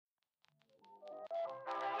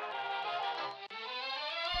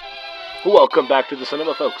Welcome back to the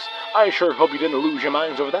cinema, folks. I sure hope you didn't lose your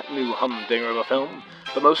minds over that new humdinger of a film.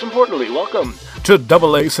 But most importantly, welcome to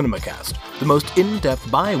Double A CinemaCast, the most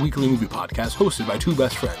in-depth bi-weekly movie podcast hosted by two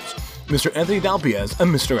best friends, Mr. Anthony Dalpiez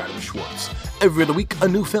and Mr. Adam Schwartz. Every other week, a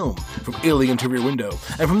new film, from Alien to Rear Window,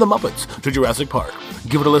 and from The Muppets to Jurassic Park.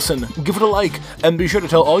 Give it a listen, give it a like, and be sure to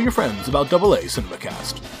tell all your friends about Double A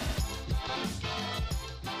CinemaCast.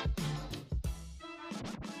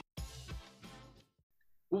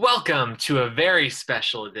 Welcome to a very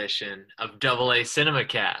special edition of Double A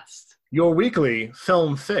CinemaCast. Your weekly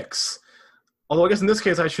film fix. Although I guess in this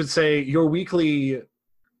case I should say your weekly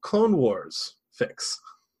Clone Wars fix.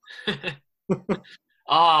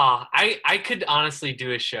 I could honestly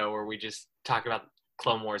do a show where we just talk about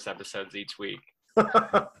Clone Wars episodes each week.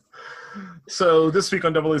 So this week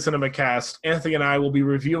on Double A CinemaCast, Anthony and I will be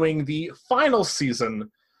reviewing the final season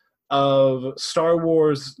of Star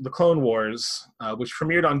Wars: The Clone Wars, which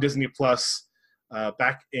premiered on Disney Plus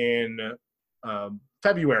back in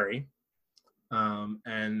February,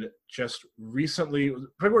 and just recently,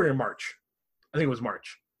 February or March? I think it was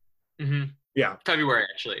March. Mm-hmm. Yeah. February,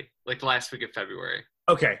 actually. Like the last week of February.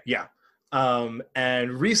 Okay, yeah.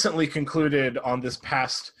 And recently concluded on this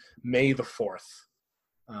past May the 4th.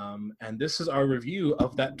 And this is our review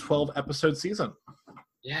of that 12-episode season.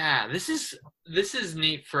 Yeah, this is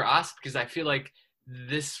neat for us because I feel like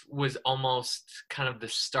this was almost kind of the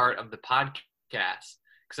start of the podcast.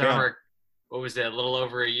 Because I remember, what was it, a little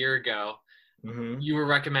over a year ago, you were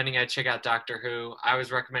recommending I check out Doctor Who. I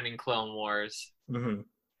was recommending Clone Wars. Mm-hmm.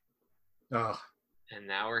 Oh. And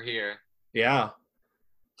now we're here. Yeah.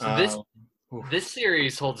 So this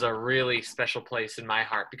series holds a really special place in my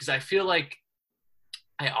heart because I feel like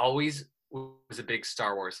I always was a big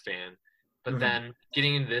Star Wars fan. But then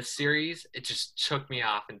getting into this series, it just took me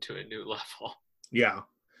off into a new level. Yeah.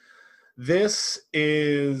 This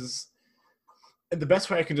is, the best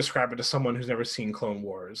way I can describe it to someone who's never seen Clone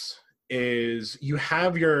Wars is you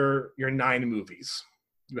have your 9 movies.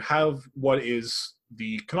 You have what is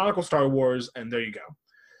the canonical Star Wars, and there you go.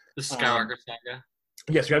 The Skywalker saga.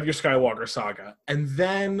 Yes, you have your Skywalker saga. And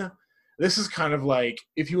then this is kind of like,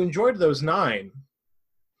 if you enjoyed those 9,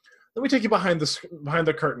 let me take you behind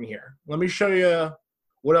the curtain here. Let me show you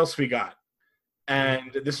what else we got.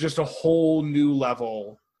 And this is just a whole new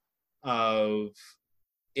level of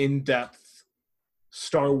in-depth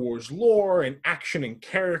Star Wars lore and action and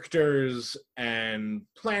characters and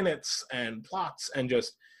planets and plots, and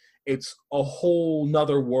just it's a whole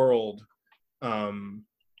nother world of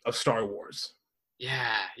Star Wars.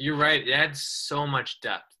 Yeah, you're right. It adds so much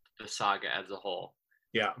depth to the saga as a whole.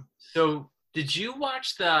 Yeah. So did you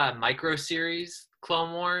watch the micro series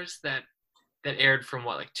Clone Wars that aired from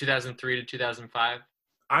what, like 2003 to 2005?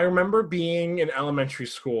 I remember being in elementary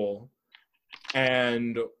school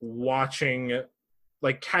and watching,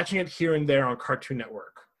 like catching it here and there on Cartoon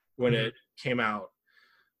Network when it came out.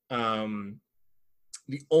 The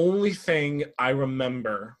only thing I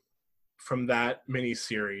remember from that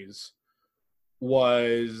miniseries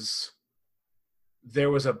was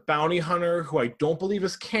there was a bounty hunter who I don't believe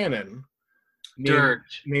is canon.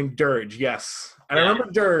 Named Dirge, yes. And I remember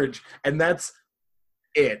Dirge, and that's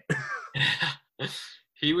it.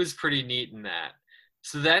 He was pretty neat in that.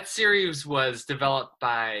 So that series was developed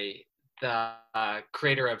by the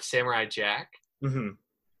creator of Samurai Jack. Mm-hmm.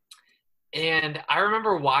 And I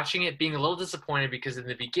remember watching it being a little disappointed because in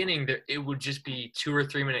the beginning, it would just be 2 or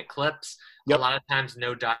 3 minute clips. Yep. A lot of times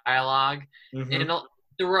no dialogue. And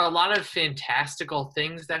there were a lot of fantastical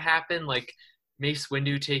things that happened, like Mace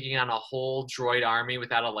Windu taking on a whole droid army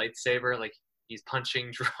without a lightsaber, like he's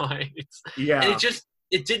punching droids. Yeah. And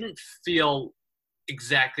it didn't feel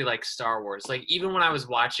exactly like Star Wars. Like even when I was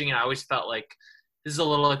watching it, I always felt like this is a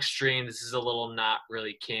little extreme. This is a little not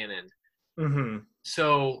really canon. Mm-hmm.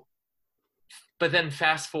 So, but then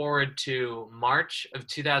fast forward to March of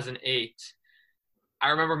 2008, I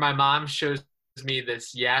remember my mom shows me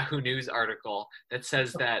this Yahoo News article that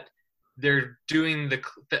says that they're doing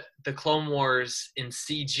the Clone Wars in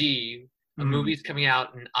CG. A movie's coming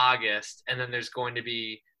out in August, and then there's going to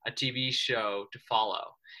be a TV show to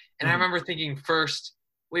follow. And I remember thinking first,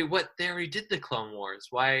 wait, what? They already did the Clone Wars.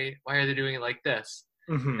 Why are they doing it like this?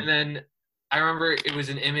 And then I remember it was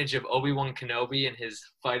an image of Obi-Wan Kenobi in his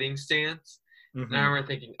fighting stance. And I remember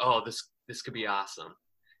thinking, oh, this could be awesome.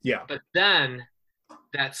 Yeah. But then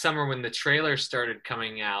that summer when the trailer started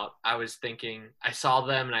coming out, I was thinking, I saw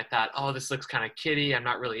them and I thought, oh, this looks kind of kiddie. I'm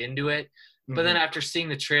not really into it. But then after seeing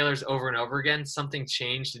the trailers over and over again, something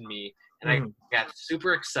changed in me. And I got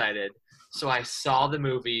super excited. So I saw the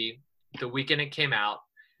movie the weekend it came out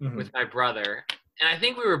with my brother. And I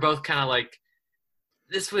think we were both kind of like,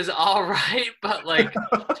 this was all right, but like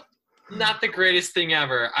not the greatest thing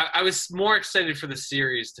ever. I was more excited for the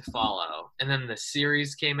series to follow, and then the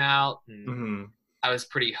series came out, and I was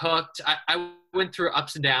pretty hooked. I went through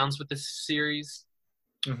ups and downs with this series,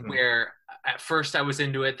 where at first I was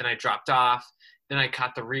into it, then I dropped off, then I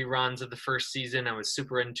caught the reruns of the first season. I was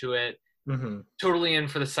super into it, totally in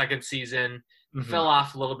for the second season, fell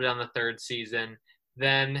off a little bit on the third season,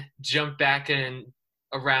 then jumped back in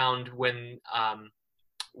around when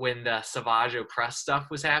the Savage Opress stuff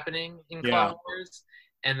was happening in Clone Wars,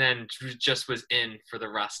 and then just was in for the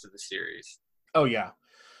rest of the series. Oh, yeah.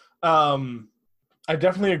 I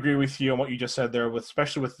definitely agree with you on what you just said there,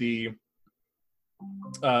 especially with the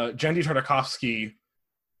Genndy Tartakovsky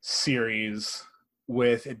series,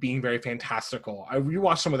 with it being very fantastical. I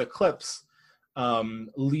rewatched some of the clips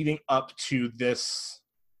leading up to this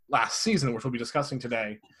last season, which we'll be discussing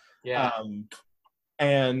today. Yeah.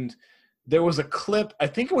 And there was a clip, I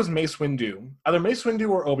think it was Mace Windu, either Mace Windu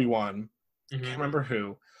or Obi-Wan, I can't remember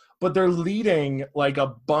who, but they're leading like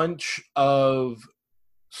a bunch of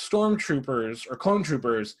stormtroopers or clone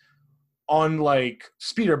troopers on like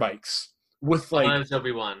speeder bikes with like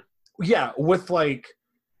Obi-Wan. Yeah, with like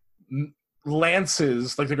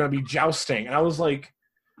lances, like they're going to be jousting. And I was like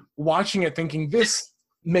watching it thinking, this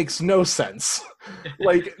makes no sense.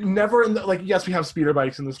 Like never in the, like, yes, we have speeder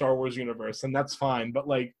bikes in the Star Wars universe and that's fine, but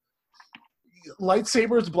like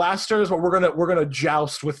lightsabers, blasters, but we're gonna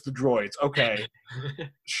joust with the droids. Okay.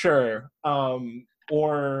 Sure.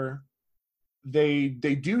 Or they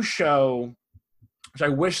do show, which I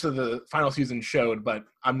wish that the final season showed, but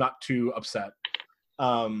I'm not too upset.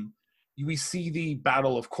 We see the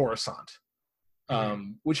Battle of Coruscant,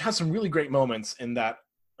 which has some really great moments in that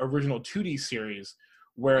original 2D series,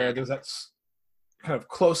 where there's that kind of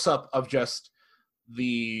close-up of just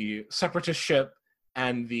the Separatist ship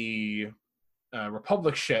and the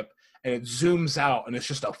Republic ship, and it zooms out, and it's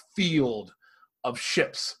just a field of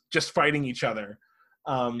ships just fighting each other.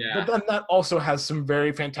 But then that also has some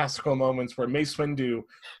very fantastical moments where Mace Windu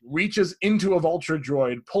reaches into a vulture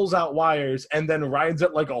droid, pulls out wires, and then rides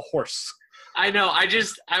it like a horse. I know.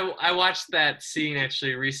 I watched that scene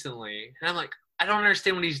actually recently, and I'm like, I don't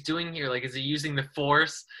understand what he's doing here. Like, is he using the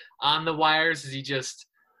Force on the wires? Is he just?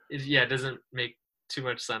 It doesn't make too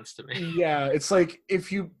much sense to me. Yeah, it's like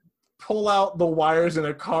if you pull out the wires in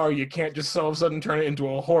a car, you can't just all of a sudden turn it into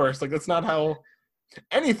a horse. Like, that's not how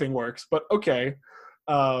anything works. But okay.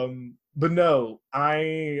 But no,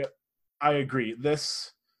 I agree.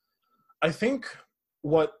 I think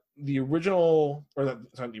what the original, or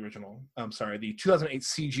that's not the original, I'm sorry, the 2008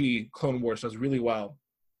 CG Clone Wars does really well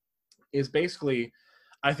is basically,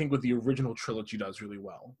 I think what the original trilogy does really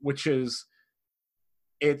well, which is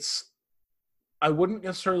I wouldn't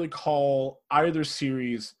necessarily call either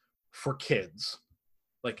series for kids.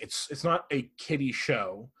 Like, it's not a kiddie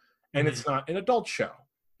show, and it's not an adult show.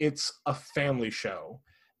 It's a family show.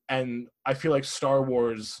 And I feel like Star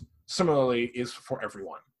Wars, similarly, is for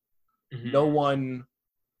everyone. No one's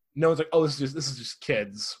like, oh, this is just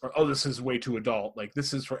kids, or oh, this is way too adult. Like,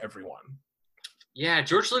 this is for everyone. Yeah,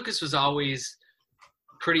 George Lucas was always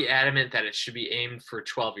pretty adamant that it should be aimed for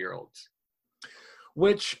 12-year-olds.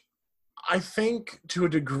 Which I think, to a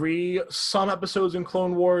degree, some episodes in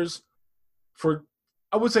Clone Wars,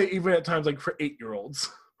 I would say even at times, like for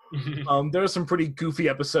 8-year-olds. There are some pretty goofy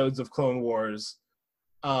episodes of Clone Wars.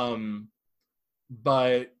 But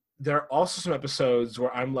there are also some episodes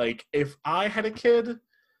where I'm like, if I had a kid,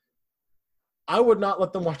 I would not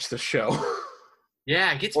let them watch the show.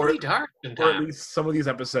 Yeah, it gets pretty dark sometimes. Or at least some of these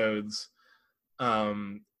episodes.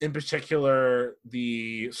 In particular,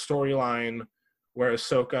 the storyline where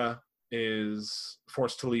Ahsoka is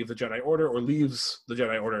forced to leave the Jedi Order, or leaves the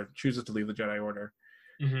Jedi Order, chooses to leave the Jedi Order.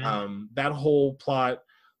 That whole plot,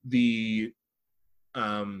 the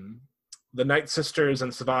Night Sisters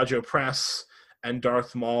and Savage Opress and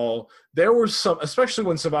Darth Maul, there were some, especially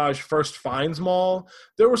when Savage first finds Maul,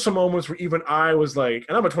 there were some moments where even I was like,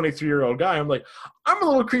 and I'm a 23-year-old guy, I'm like, I'm a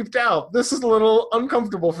little creeped out. This is a little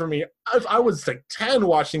uncomfortable for me. If I was like 10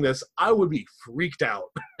 watching this, I would be freaked out.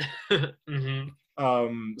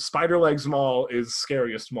 Spider-Legs Maul is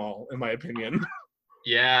scariest Maul, in my opinion.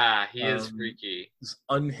 Yeah, he is freaky. He's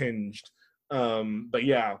unhinged. But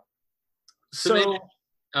yeah. So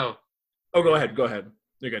go ahead.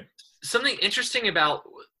 You're good. Something interesting about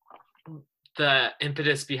the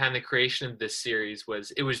impetus behind the creation of this series was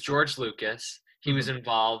it was George Lucas. He was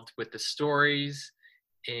involved with the stories,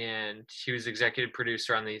 and he was executive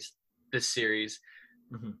producer on this series.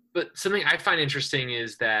 But something I find interesting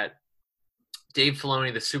is that Dave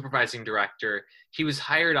Filoni, the supervising director, he was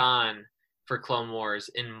hired on for Clone Wars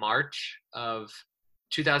in March of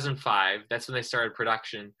 2005. That's when they started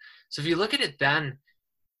production. So if you look at it then,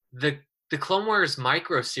 the Clone Wars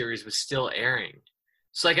micro series was still airing.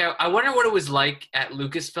 So like I wonder what it was like at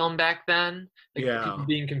Lucasfilm back then. Like people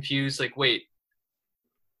being confused, like, wait.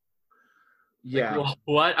 Yeah. Like,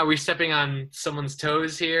 what? Are we stepping on someone's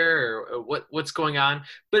toes here, or what's going on?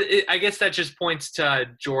 But I guess that just points to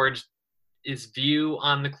George's view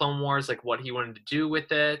on the Clone Wars, like what he wanted to do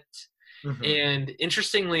with it. Mm-hmm. And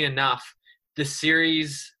interestingly enough, the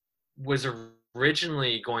series was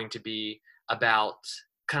originally going to be about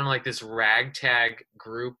kind of like this ragtag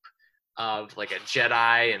group of like a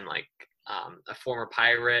Jedi and like a former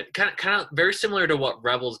pirate, kind of very similar to what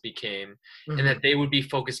Rebels became, mm-hmm. and that they would be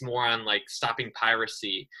focused more on like stopping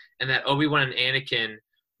piracy, and that Obi-Wan and Anakin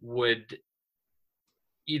would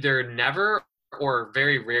either never or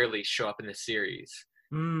very rarely show up in the series.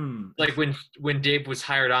 Like when Dave was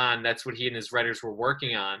hired on, that's what he and his writers were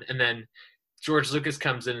working on, and then George Lucas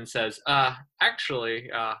comes in and says, actually,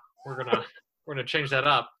 we're gonna change that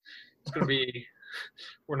up. It's gonna be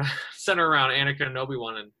we're gonna center around Anakin and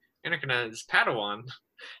Obi-Wan, and Anakin has Padawan.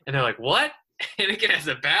 And they're like, what? Anakin has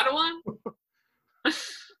a Padawan?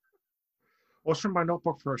 Well, it's from my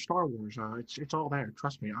notebook for Star Wars. It's all there.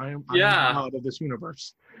 Trust me. I'm the god of this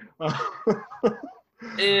universe.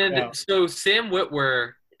 So Sam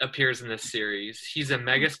Witwer appears in this series. He's a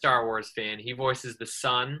mega Star Wars fan. He voices the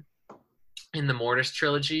son in the Mortis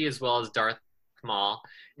trilogy as well as Darth Maul.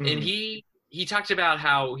 And he talked about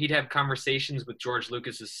how he'd have conversations with George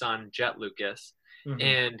Lucas's son, Jet Lucas. Mm-hmm.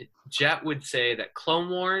 And Jet would say that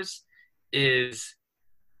Clone Wars is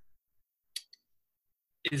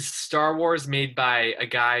Star Wars made by a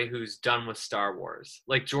guy who's done with Star Wars.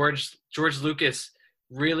 Like George Lucas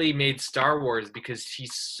really made Star Wars because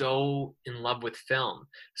he's so in love with film.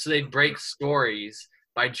 So they'd break stories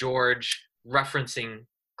by George referencing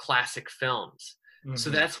classic films. Mm-hmm.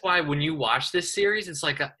 So that's why when you watch this series, it's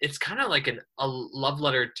kind of like a love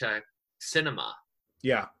letter to cinema.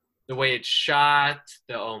 Yeah. The way it's shot,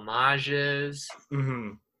 the homages.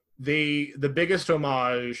 Mm-hmm. The biggest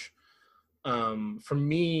homage for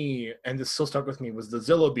me, and this still stuck with me, was the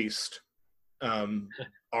Zillo Beast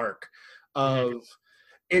arc of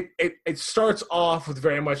it starts off with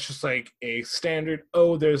very much just like a standard,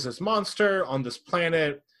 there's this monster on this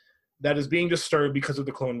planet that is being disturbed because of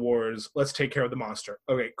the Clone Wars. Let's take care of the monster.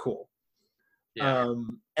 Okay, cool. Yeah.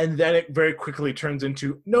 And then it very quickly turns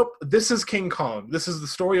into, nope, this is King Kong. This is the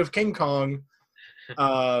story of King Kong.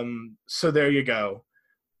 So there you go.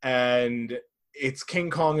 And it's King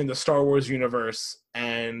Kong in the Star Wars universe,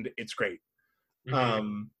 and it's great.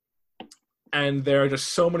 Mm-hmm. And there are just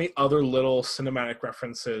so many other little cinematic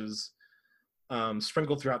references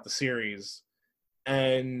sprinkled throughout the series.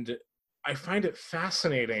 And I find it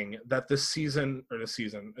fascinating that this series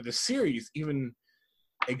even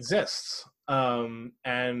exists.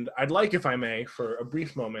 And I'd like, if I may, for a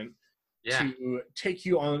brief moment, to take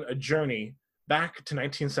you on a journey back to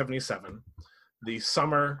 1977, the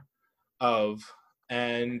summer of,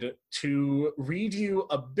 and to read you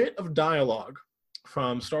a bit of dialogue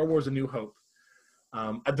from Star Wars: A New Hope,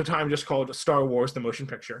 at the time just called Star Wars: The Motion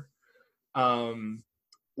Picture,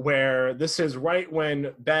 where this is right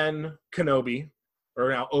when Ben Kenobi, or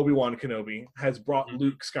now Obi-Wan Kenobi, has brought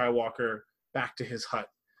Luke Skywalker back to his hut.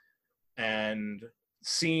 And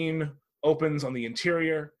scene opens on the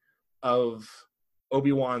interior of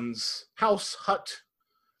Obi-Wan's house, hut,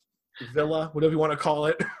 villa, whatever you want to call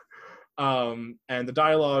it. And the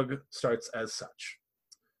dialogue starts as such.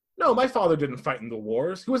 No, my father didn't fight in the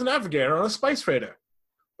wars. He was a navigator on a spice freighter.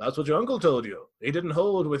 That's what your uncle told you. He didn't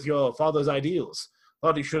hold with your father's ideals.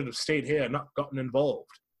 Thought he should have stayed here and not gotten involved.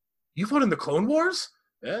 You fought in the Clone Wars?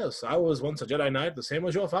 Yes, I was once a Jedi Knight, the same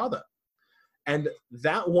as your father. And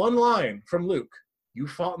that one line from Luke, you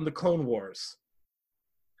fought in the Clone Wars,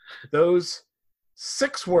 those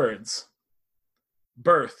 6 words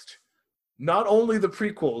birthed not only the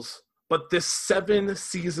prequels, but this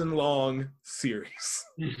 7-season-long series.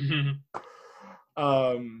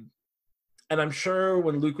 And I'm sure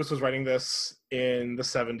when Lucas was writing this in the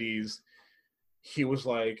 70s, he was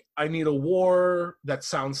like, I need a war that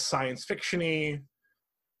sounds science fiction-y,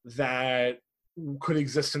 that could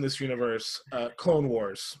exist in this universe. Clone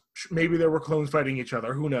Wars. Maybe there were clones fighting each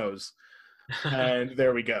other. Who knows? And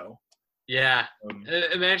there we go. Yeah.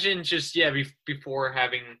 Imagine just, before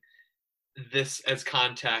having this as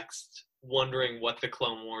context, wondering what the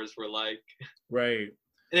Clone Wars were like. Right.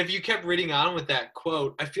 And if you kept reading on with that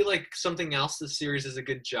quote, I feel like something else this series does a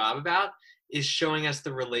good job about is showing us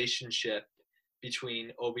the relationship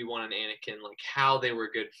between Obi-Wan and Anakin, like how they were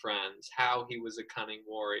good friends, how he was a cunning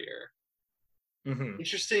warrior. Mm-hmm.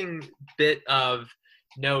 Interesting bit of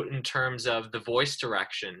note in terms of the voice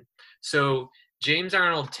direction. So James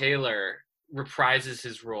Arnold Taylor reprises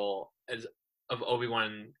his role of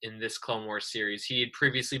Obi-Wan in this Clone Wars series. He had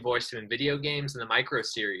previously voiced him in video games in the Micro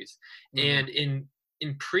series. And in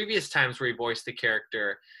previous times where he voiced the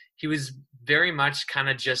character, he was very much kind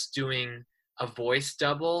of just doing a voice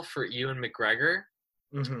double for Ewan McGregor.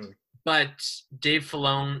 But Dave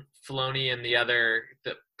Filoni and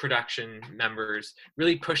the production members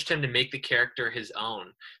really pushed him to make the character his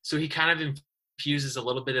own. So he kind of infuses a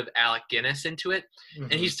little bit of Alec Guinness into it.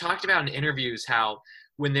 And he's talked about in interviews how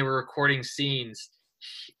when they were recording scenes,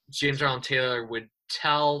 James Arnold Taylor would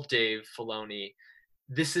tell Dave Filoni,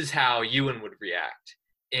 this is how Ewan would react,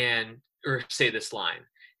 or say this line.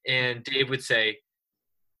 And Dave would say,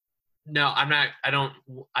 no, I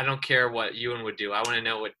don't care what Ewan would do. I want to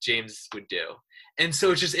know what James would do. And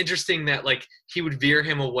so it's just interesting that like he would veer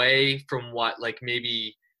him away from what like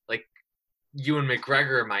maybe like Ewan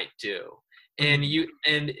McGregor might do. And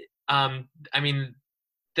I mean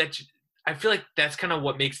that I feel like that's kind of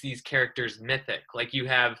what makes these characters mythic. Like you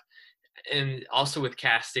have, and also with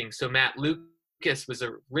casting. So Matt Lucas was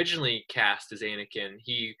originally cast as Anakin.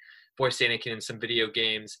 He voiced Anakin in some video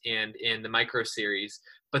games and in the Micro series.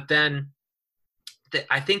 But then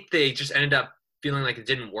I think they just ended up feeling like it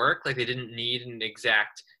didn't work. Like they didn't need an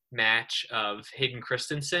exact match of Hayden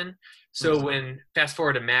Christensen. So when fast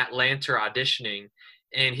forward to Matt Lanter auditioning,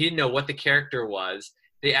 and he didn't know what the character was,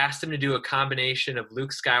 they asked him to do a combination of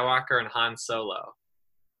Luke Skywalker and Han Solo.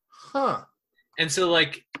 And so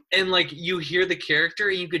like you hear the character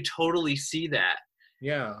and you could totally see that.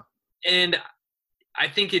 Yeah. And I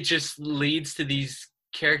think it just leads to these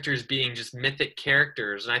characters being just mythic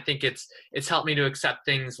characters. And I think it's helped me to accept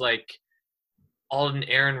things like Alden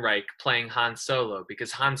Ehrenreich playing Han Solo,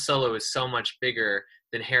 because Han Solo is so much bigger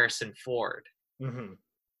than Harrison Ford.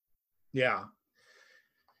 Yeah.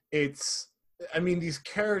 These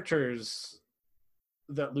characters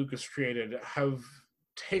that Lucas created have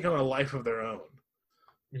taken a life of their own.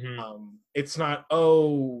 It's not,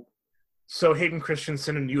 so Hayden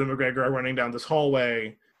Christensen and Ewan McGregor are running down this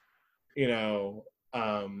hallway, it's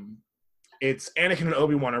Anakin and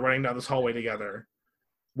Obi-Wan are running down this hallway together,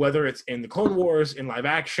 whether it's in the Clone Wars, in live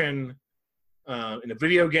action, in a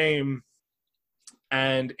video game,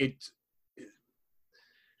 and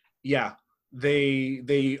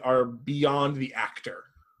they are beyond the actor.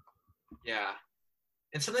 Yeah.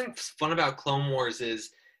 And something fun about Clone Wars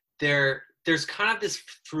is there's kind of this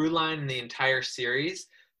through line in the entire series,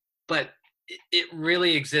 but it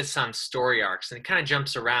really exists on story arcs, and it kind of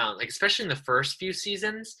jumps around. Like, especially in the first few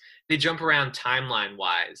seasons, they jump around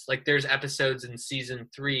timeline-wise. Like, there's episodes in Season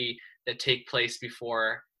 3 that take place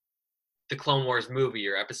before the Clone Wars movie,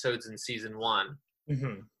 or episodes in Season 1.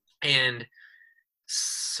 And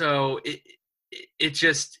so it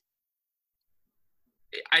just...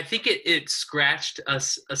 I think it scratched a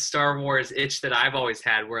Star Wars itch that I've always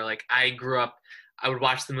had, where like I grew up, I would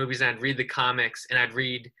watch the movies and I'd read the comics and I'd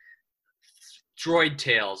read Droid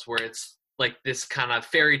Tales, where it's like this kind of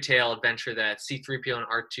fairy tale adventure that C-3PO and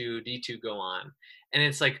R2-D2 go on. And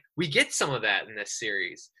it's like, we get some of that in this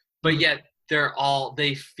series, but yet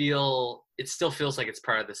it still feels like it's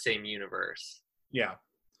part of the same universe. Yeah.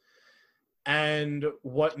 And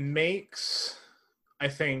what makes, I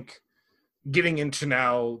think, getting into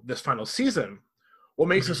now this final season, what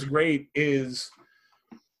makes this great is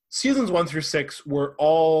seasons 1 through 6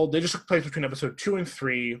 they just took place between episode 2 and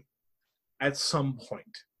 3 at some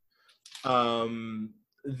point.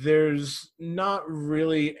 There's not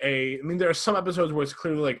really there are some episodes where it's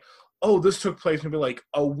clearly like, this took place maybe like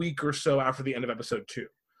a week or so after the end of episode 2.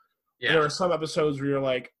 Yeah. There are some episodes where you're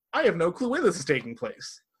like, I have no clue when this is taking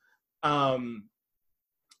place. And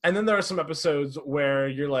then there are some episodes where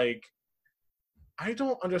you're like, I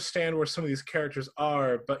don't understand where some of these characters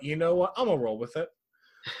are, but you know what? I'm gonna roll with it.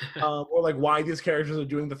 Or like why these characters are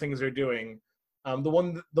doing the things they're doing.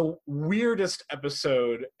 The weirdest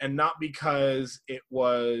episode, and not because it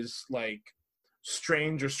was like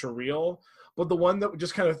strange or surreal, but the one that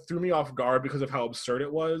just kind of threw me off guard because of how absurd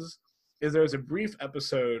it was, is there's a brief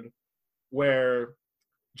episode where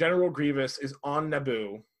General Grievous is on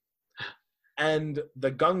Naboo, and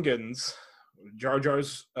the Gungans, Jar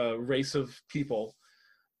Jar's race of people,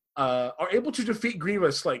 are able to defeat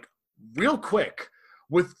Grievous like real quick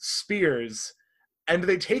with spears, and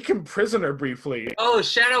they take him prisoner briefly. Oh,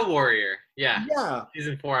 Shadow Warrior. Yeah.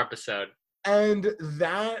 Season 4 episode. And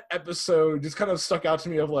that episode just kind of stuck out to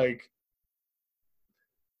me of like,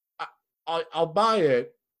 I'll buy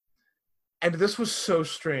it. And this was so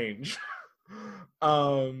strange.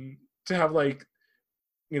 To have like,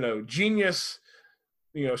 genius,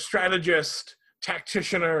 strategist,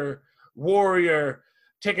 tacticianer, warrior,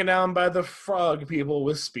 taken down by the frog people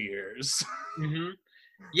with spears. Mm-hmm.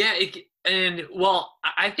 Yeah,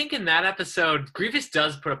 I think in that episode, Grievous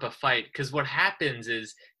does put up a fight because what happens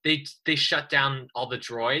is they shut down all the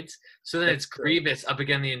droids, so then it's Grievous up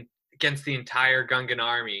against the entire Gungan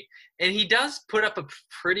army, and he does put up a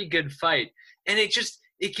pretty good fight, and it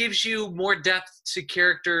gives you more depth to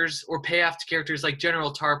characters or payoff to characters like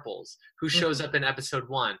General Tarpals, who shows up in episode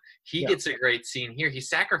 1. He gets a great scene here. He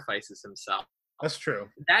sacrifices himself. That's true.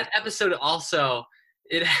 That episode also,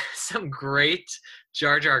 it has some great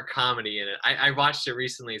Jar Jar comedy in it. I watched it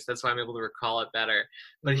recently, so that's why I'm able to recall it better.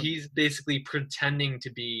 But he's basically pretending to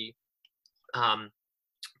be the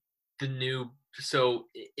new. So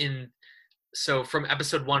from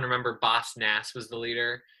episode 1, remember Boss Nass was the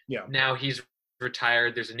leader. Yeah. Now he's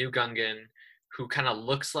retired. There's a new Gungan who kind of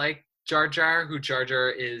looks like Jar Jar, who Jar Jar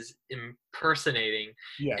is impersonating.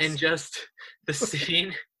 Yes. And just the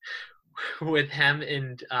scene with him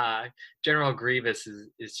and General Grievous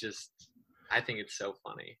is just, I think it's so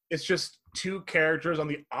funny. It's just two characters on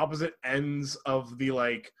the opposite ends of the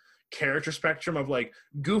like character spectrum of like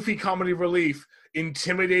goofy comedy relief,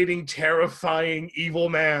 intimidating, terrifying, evil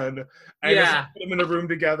man, and just put them in a room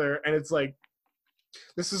together, and it's like,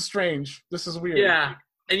 this is strange. This is weird. Yeah,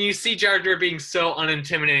 and you see Jar Jar being so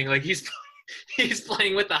unintimidating, like he's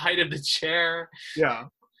playing with the height of the chair. Yeah.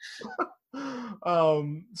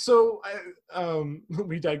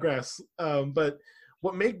 We digress. But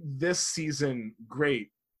what made this season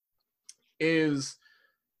great is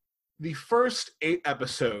the first 8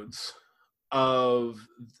 episodes of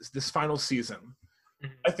this final season.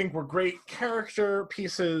 Mm-hmm. I think were great character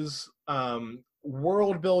pieces,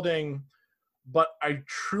 world building, but I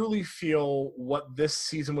truly feel what this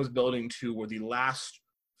season was building to were the last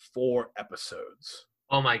 4 episodes.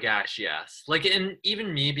 Oh my gosh, yes. Like, and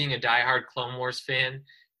even me being a diehard Clone Wars fan,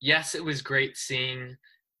 yes, it was great seeing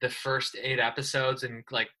the first 8 episodes and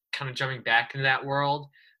like kind of jumping back into that world.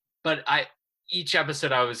 But each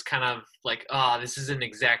episode I was kind of like, oh, this isn't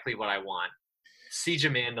exactly what I want. Siege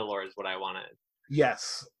of Mandalore is what I wanted.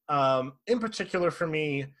 Yes. In particular for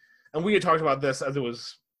me, and we had talked about this as it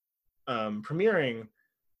was premiering.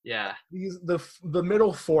 Yeah. The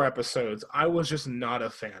middle 4 episodes, I was just not a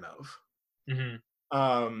fan of. Mm-hmm.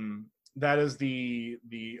 That is the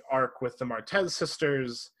arc with the Martez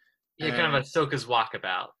sisters. Yeah, kind of Ahsoka's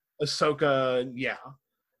walkabout. Ahsoka, yeah.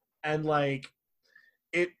 And like,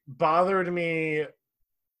 it bothered me,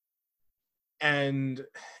 and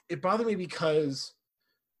it bothered me because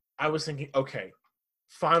I was thinking, okay,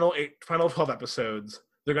 final 12 episodes,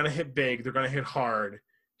 they're gonna hit big, they're gonna hit hard.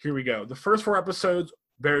 Here we go. The first 4 episodes,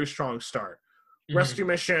 very strong start. Mm-hmm. Rescue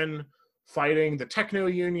mission, fighting the Techno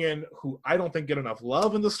Union, who I don't think get enough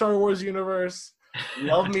love in the Star Wars universe.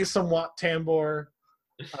 Love me some Wat Tambor.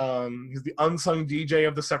 He's the unsung DJ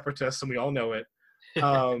of the Separatists, and we all know it.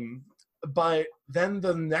 But then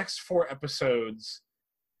the next 4 episodes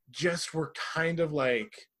just were kind of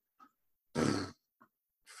like,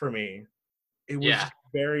 for me. It was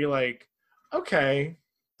very like, okay,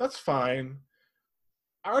 that's fine.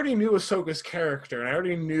 I already knew Ahsoka's character, and I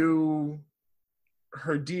already knew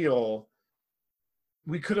her deal.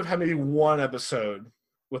 We could have had maybe 1 episode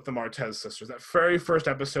with the Martez sisters. That very first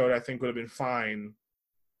episode, I think, would have been fine.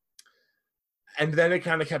 And then it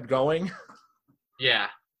kind of kept going. Yeah.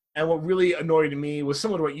 And what really annoyed me was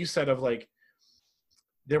similar to what you said of, like,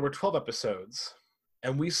 there were 12 episodes,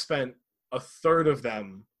 and we spent a third of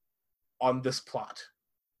them on this plot.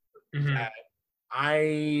 Mm-hmm.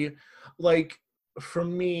 For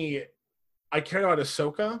me, I cared about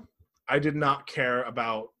Ahsoka. I did not care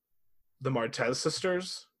about the Martez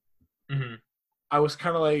sisters. Mm-hmm. I was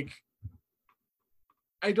kind of like,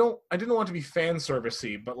 I didn't want to be fan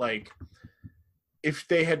servicey, but like, if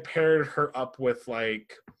they had paired her up with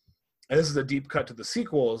like, and this is a deep cut to the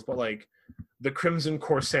sequels, but like the Crimson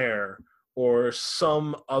Corsair or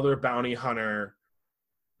some other bounty hunter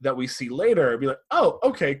that we see later, be like, oh,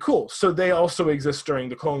 okay, cool. So they also exist during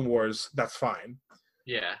the Clone Wars. That's fine.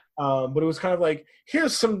 Yeah. But it was kind of like,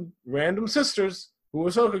 here's some random sisters who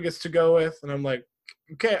Ahsoka gets to go with, and I'm like,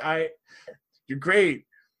 okay, you're great,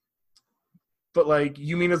 but like,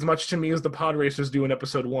 you mean as much to me as the pod racers do in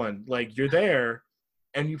episode 1. Like, you're there,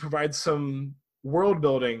 and you provide some world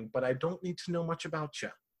building, but I don't need to know much about you.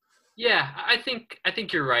 Yeah, I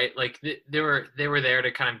think you're right. Like, they were there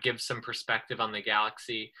to kind of give some perspective on the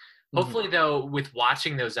galaxy. Hopefully, though, with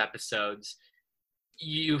watching those episodes,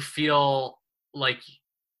 you feel like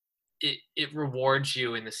it rewards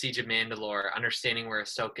you in the Siege of Mandalore, understanding where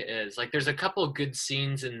Ahsoka is. Like, there's a couple of good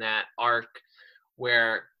scenes in that arc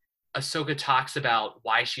where Ahsoka talks about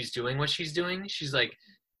why she's doing what she's doing. She's like,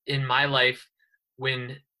 in my life,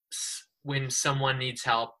 when someone needs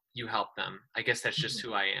help, you help them. I guess that's just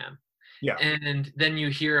who I am. Yeah. And then you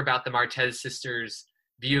hear about the Martez sisters'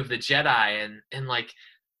 view of the Jedi, and like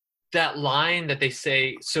that line that they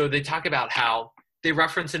say. So they talk about how they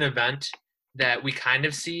reference an event that we kind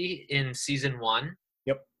of see in season 1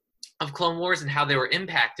 of Clone Wars, and how they were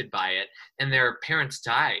impacted by it, and their parents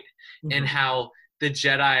died, and how the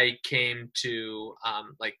Jedi came to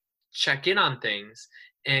like check in on things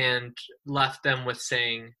and left them with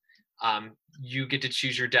saying, you get to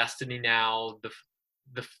choose your destiny now.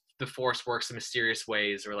 The Force works in mysterious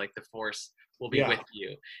ways, or like the Force will be with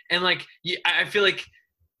you. And like, I feel like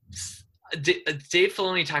Dave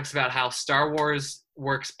Filoni talks about how Star Wars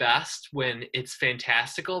works best when it's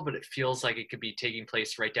fantastical, but it feels like it could be taking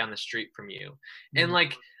place right down the street from you. And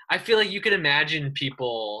like, I feel like you could imagine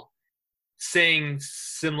people saying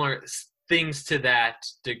similar things to that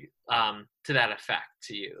effect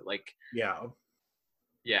to you. Like,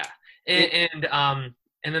 and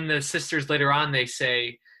then the sisters later on, they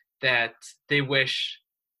say that they wish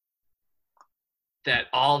that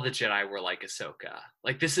all the Jedi were like Ahsoka.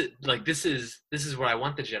 Like, this is what I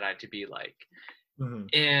want the Jedi to be like.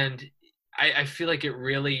 And I feel like it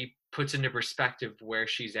really puts into perspective where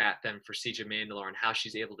she's at then for Siege of Mandalore and how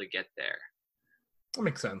she's able to get there. That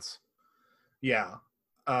makes sense. Yeah.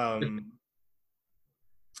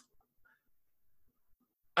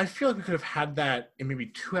 I feel like we could have had that in maybe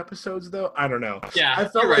 2 episodes, though. I don't know. Yeah, I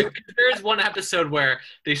felt like there's one episode where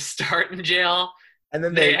they start in jail and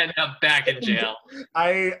then they end up back in jail.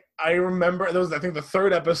 I remember there was, I think, the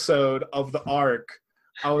 3rd episode of the arc.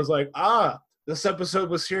 I was like, this episode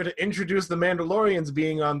was here to introduce the Mandalorians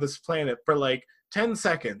being on this planet for like 10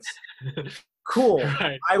 seconds. Cool.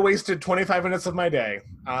 Right. I wasted 25 minutes of my day.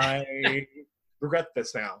 I regret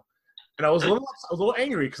this now. And I was a little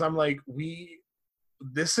angry because I'm like,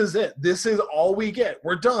 this is it. This is all we get.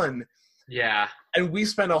 We're done. Yeah. And we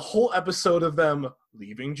spent a whole episode of them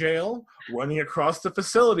leaving jail, running across the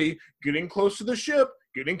facility, getting close to the ship,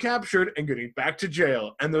 getting captured, and getting back to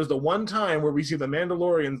jail. And there's the one time where we see the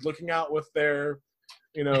Mandalorians looking out with their,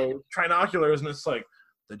 trinoculars, and it's like,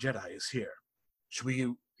 the Jedi is here. Should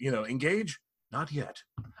we, engage? Not yet.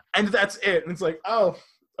 And that's it. And it's like, oh,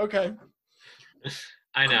 okay.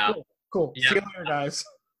 I know. Cool. Yep. See you later, guys.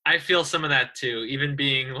 I feel some of that too. Even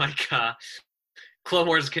being like, Clone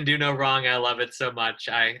Wars can do no wrong. I love it so much.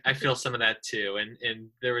 I feel some of that too. And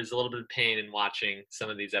there was a little bit of pain in watching some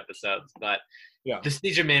of these episodes, but the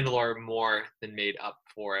Siege of Mandalore more than made up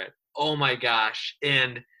for it. Oh my gosh.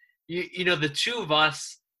 And the two of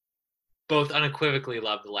us both unequivocally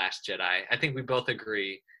love The Last Jedi. I think we both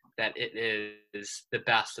agree that it is the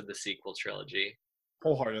best of the sequel trilogy.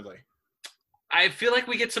 Wholeheartedly. I feel like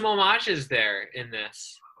we get some homages there in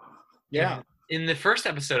this. Yeah. In the first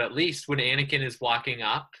episode, at least, when Anakin is walking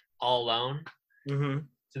up all alone to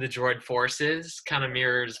the droid forces, kind of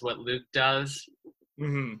mirrors what Luke does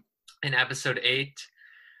in episode 8.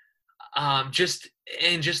 Just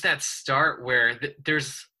that start where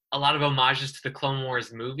there's a lot of homages to the Clone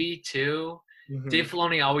Wars movie too. Dave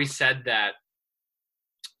Filoni always said that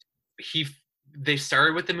they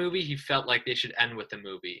started with the movie, he felt like they should end with the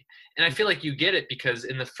movie. And I feel like you get it because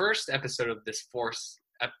in the first episode of this Force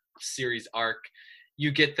series arc,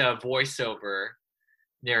 you get the voiceover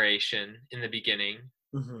narration in the beginning.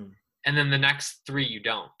 And then the next 3 you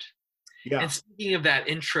don't. Yeah. And speaking of that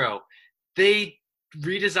intro, they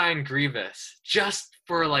redesigned Grievous just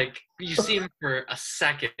for like, you see him for a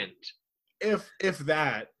second. If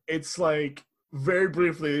that, it's like very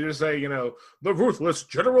briefly they just say, the ruthless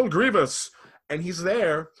General Grievous. And he's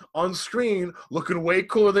there on screen looking way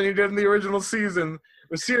cooler than he did in the original season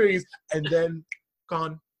or series, and then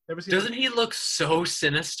gone. Never seen Doesn't he look so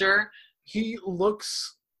sinister? He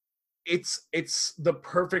looks it's the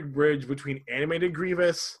perfect bridge between animated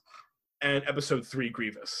Grievous and episode 3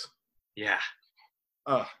 Grievous. Yeah.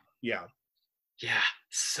 Yeah. Yeah.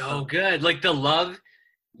 So good. Like the love,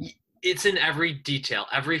 it's in every detail,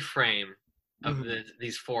 every frame of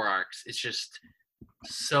these 4 arcs. It's just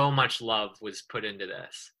so much love was put into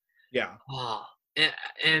this. Yeah. Oh,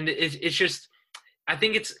 and it's just, I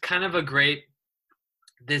think it's kind of a great,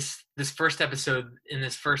 this first episode in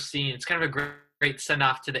this first scene, it's kind of a great send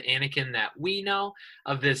off to the Anakin that we know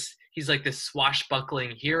of this. He's like this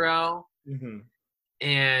swashbuckling hero.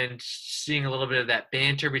 And seeing a little bit of that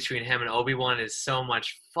banter between him and Obi-Wan is so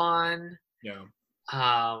much fun. Yeah.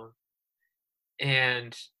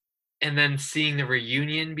 And then seeing the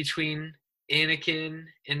reunion between Anakin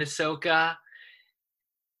and Ahsoka,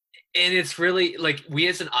 And it's really like we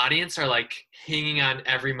as an audience are like hanging on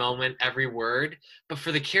every moment, every word. But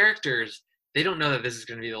for the characters, they don't know that this is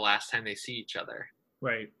going to be the last time they see each other.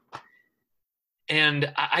 Right.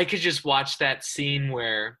 And I could just watch that scene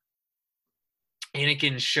where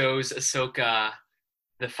Anakin shows Ahsoka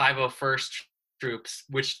the 501st troops,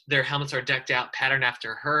 which their helmets are decked out, patterned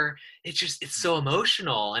after her. It's so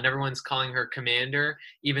emotional, and everyone's calling her commander,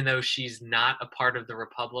 even though she's not a part of the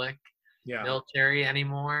Republic military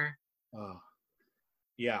anymore.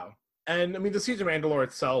 Yeah. And I mean, the Siege of Mandalore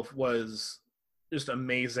itself was just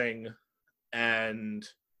amazing. And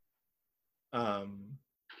I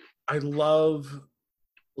love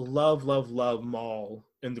Maul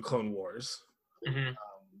in the Clone Wars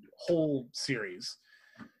whole series,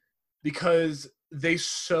 because they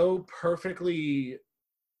so perfectly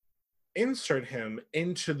insert him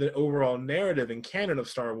into the overall narrative and canon of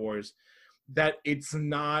Star Wars that it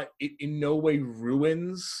in no way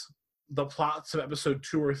ruins the plots of episode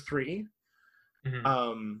 2 or 3.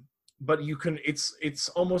 But you can, it's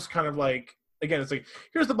almost kind of like, again, it's like,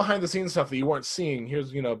 here's the behind the scenes stuff that you weren't seeing.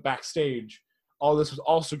 Here's, backstage, all this was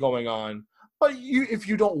also going on. But if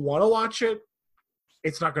you don't want to watch it,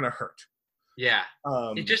 it's not going to hurt. Yeah.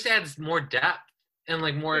 It just adds more depth and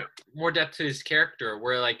like more depth to his character,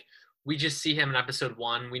 where like we just see him in episode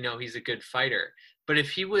 1, we know he's a good fighter. But if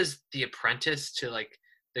he was the apprentice to like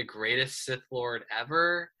the greatest Sith Lord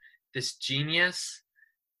ever, this genius,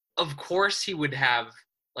 of course he would have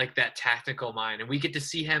like that tactical mind, and we get to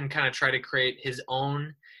see him kind of try to create his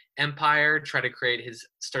own empire, try to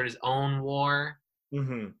start his own war.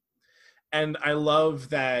 And I love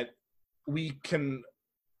that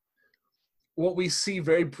what we see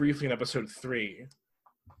very briefly in episode 3,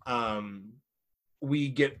 we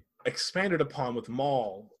get expanded upon with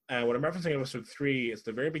Maul. And what I'm referencing in episode 3 is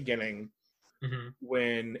the very beginning,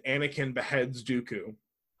 when Anakin beheads Dooku.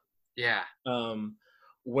 Yeah.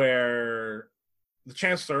 Where the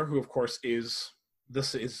Chancellor, who of course is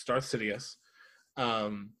Darth Sidious,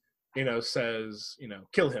 says,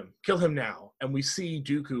 kill him now. And we see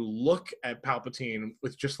Dooku look at Palpatine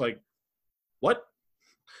with just like, what?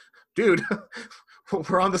 Dude,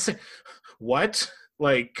 we're on the same, what?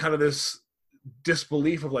 Like, kind of this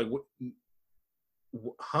disbelief of like,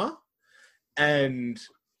 huh? And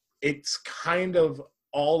it's kind of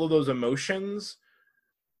all of those emotions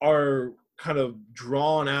are kind of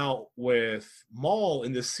drawn out with Maul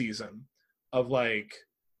in this season of like,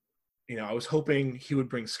 I was hoping he would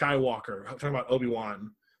bring Skywalker. I'm talking about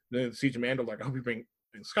Obi-Wan, the Siege of Mandalore. Like, I hope he bring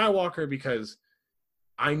Skywalker because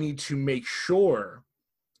I need to make sure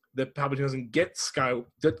that Palpatine doesn't get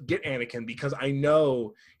Anakin, because I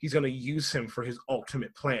know he's going to use him for his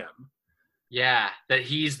ultimate plan. Yeah, that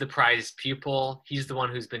he's the prized pupil. He's the one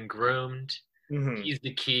who's been groomed. He's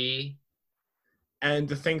the key. And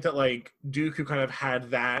to think that like Dooku kind of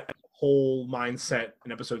had that whole mindset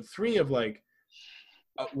in episode 3 of like,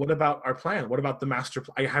 what about our plan? What about the master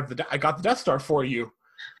plan? I got the Death Star for you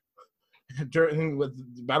during with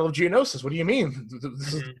the Battle of Geonosis. What do you mean?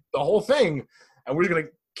 This is the whole thing, and we're gonna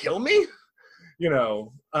kill me?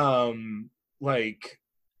 Like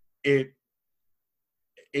it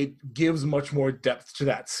gives much more depth to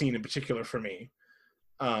that scene in particular for me.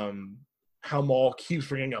 How Maul keeps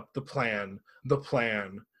bringing up the plan.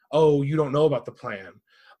 Oh, you don't know about the plan.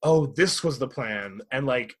 Oh, this was the plan. And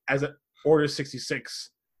like as Order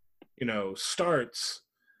 66, starts,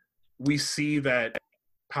 we see that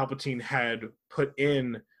Palpatine had put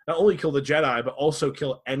in not only kill the Jedi, but also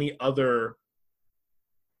kill any other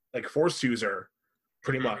like Force user,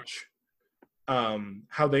 pretty much.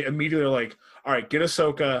 How they immediately are like, all right, get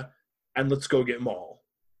Ahsoka and let's go get Maul.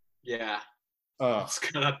 Yeah. Let's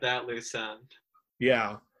cut up that loose end.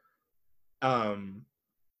 Yeah.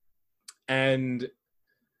 And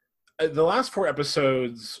the last 4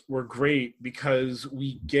 episodes were great because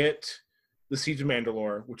we get the Siege of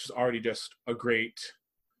Mandalore, which is already just a great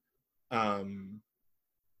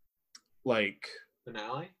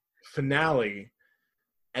finale.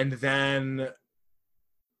 And then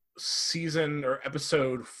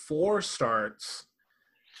episode 4 starts,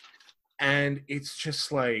 and it's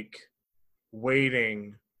just like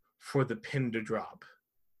waiting for the pin to drop.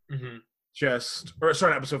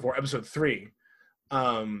 Episode 4, episode 3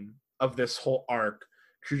 of this whole arc.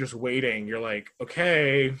 You're just waiting. You're like,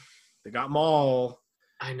 okay, they got Maul.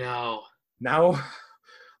 I know. Now,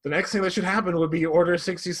 the next thing that should happen would be Order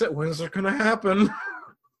 66. When is it going to happen?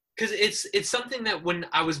 Because it's something that when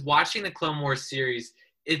I was watching the Clone Wars series,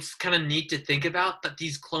 it's kind of neat to think about that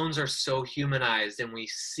these clones are so humanized, and we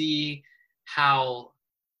see how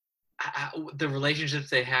the relationships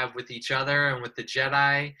they have with each other and with the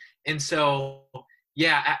Jedi. And so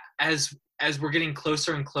yeah, as we're getting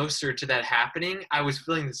closer and closer to that happening, I was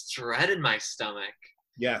feeling this dread in my stomach.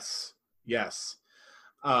 Yes.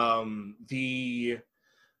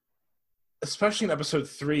 Especially in episode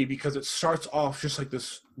 3, because it starts off just like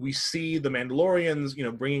this. We see the Mandalorians,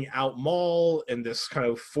 bringing out Maul in this kind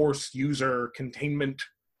of forced user containment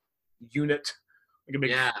unit. Like a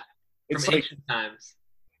big, from ancient times.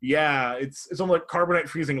 Yeah, it's almost like carbonite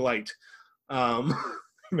freezing light.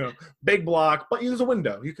 Big block, but there's a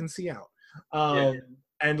window. You can see out.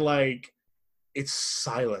 And like, it's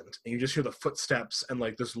silent, and you just hear the footsteps and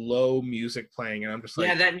like this low music playing, and I'm just like,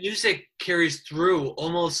 yeah, that music carries through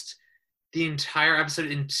almost the entire episode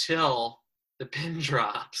until the pin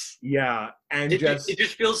drops. Yeah, and it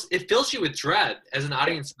just fills you with dread as an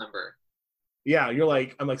audience member. Yeah,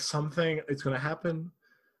 I'm like, something, it's gonna happen.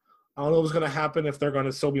 I don't know what's gonna happen, if they're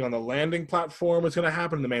gonna still be on the landing platform. What's gonna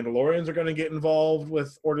happen? The Mandalorians are gonna get involved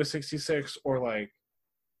with Order 66, or like,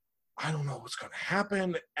 I don't know what's gonna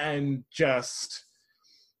happen. And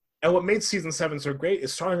what made season 7 so great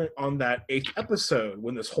is starting on that 8th episode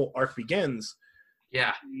when this whole arc begins.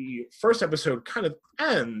 Yeah. The first episode kind of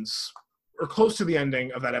ends, or close to the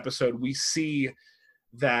ending of that episode. We see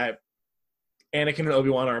that Anakin and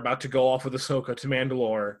Obi-Wan are about to go off with Ahsoka to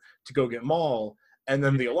Mandalore to go get Maul, and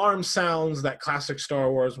then the alarm sounds, that classic Star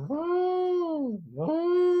Wars, whoa,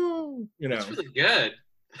 whoa, It's really good.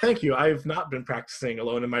 Thank you. I've not been practicing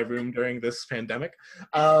alone in my room during this pandemic.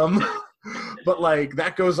 But like,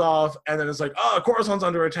 that goes off, and then it's like, oh, Coruscant's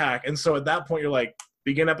under attack. And so at that point, you're like,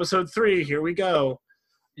 begin episode 3, here we go.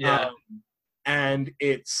 Yeah. And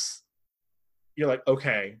you're like,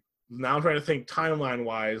 okay, now I'm trying to think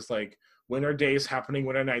timeline-wise, like, when are days happening,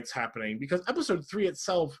 when are nights happening? Because episode 3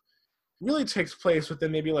 itself really takes place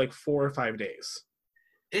within maybe like 4 or 5 days.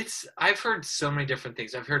 I've heard so many different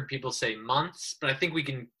things. I've heard people say months, but I think we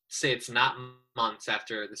can say it's not months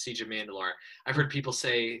after the Siege of Mandalore. I've heard people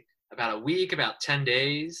say about a week, about 10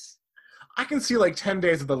 days. I can see like 10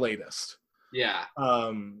 days at the latest. Yeah.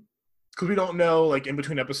 Because we don't know, like, in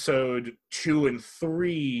between episode 2 and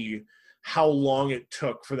 3, how long it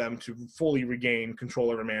took for them to fully regain control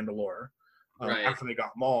over Mandalore after they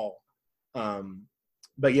got Maul.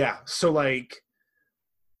 But yeah, so like,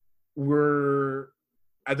 we're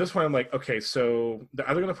at this point, I'm like, okay, so they're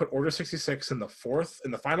either going to put Order 66 in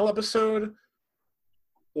the final episode,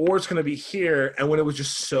 or it's going to be here. And when it was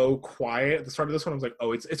just so quiet at the start of this one, I was like,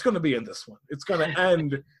 oh, it's going to be in this one. It's going to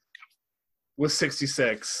end with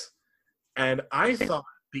 66. And I thought,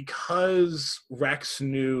 because Rex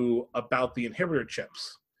knew about the inhibitor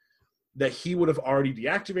chips, that he would have already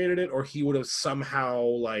deactivated it, or he would have somehow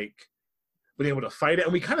like been able to fight it.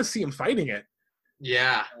 And we kind of see him fighting it.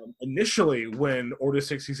 Yeah. Initially, when Order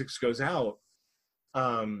 66 goes out,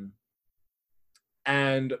 and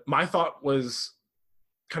my thought was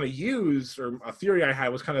kind of used, or a theory I had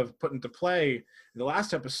was kind of put into play in the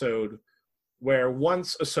last episode, where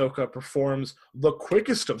once Ahsoka performs the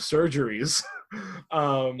quickest of surgeries, it's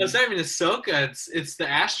not even Ahsoka, it's the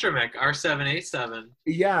astromech R7A7.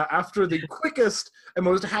 Yeah, after the quickest and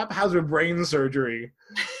most haphazard brain surgery,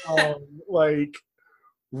 like,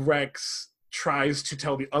 Rex tries to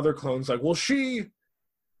tell the other clones, like, well,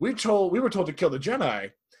 we were told to kill the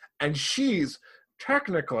Jedi, and she's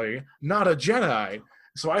technically not a Jedi.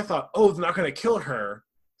 So I thought, oh, they're not going to kill her,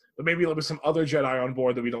 but maybe there'll be some other Jedi on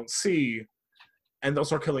board that we don't see, and they'll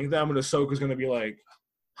start killing them, and Ahsoka's going to be like,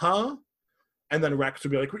 huh? And then Rex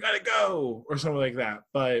would be like, we gotta go, or something like that.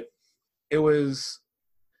 But it was,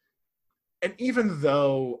 and even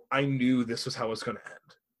though I knew this was how it was going to end,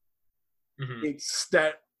 it's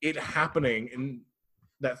that it happening in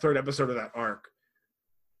that 3rd episode of that arc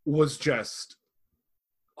was just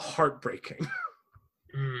heartbreaking.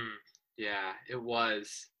 Yeah, it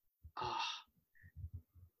was. Oh.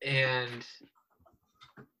 And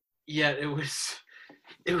yeah, it was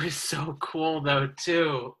so cool though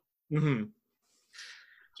too. And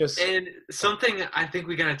something I think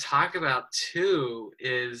we gotta talk about too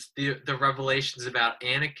is the revelations about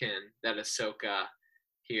Anakin that Ahsoka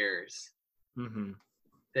hears.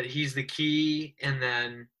 That he's the key, and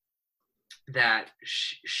then that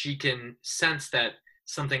she can sense that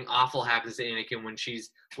something awful happens to Anakin when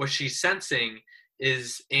what she's sensing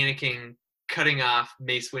is Anakin cutting off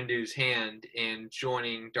Mace Windu's hand and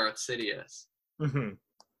joining Darth Sidious.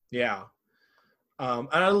 Yeah. And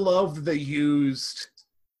I love they used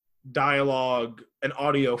dialogue and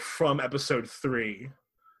audio from episode 3.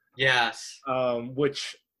 Yes.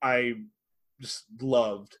 Which I just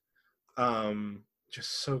loved.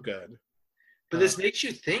 Just so good. But this makes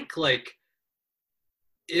you think, like,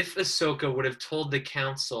 if Ahsoka would have told the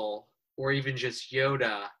Council, or even just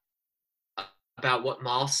Yoda, about what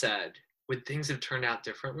Maul said, would things have turned out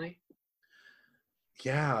differently?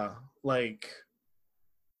 Yeah, like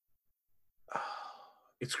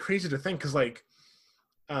it's crazy to think because like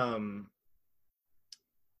I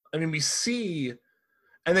mean, we see,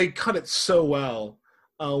 and they cut it so well,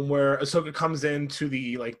 where Ahsoka comes into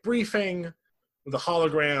the like briefing with the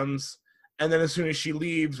holograms, and then as soon as she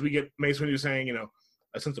leaves, we get Mace Windu saying, you know,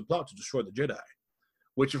 "I sense a plot to destroy the Jedi,"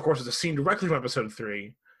 which of course is a scene directly from Episode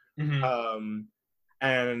 3. Mm-hmm.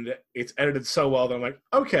 And it's edited so well that I'm like,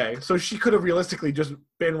 okay, so she could have realistically just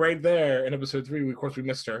been right there in Episode 3. Of course, we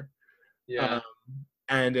missed her. Yeah.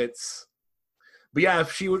 And it's, but yeah,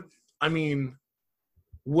 if she would, I mean,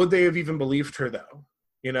 would they have even believed her though?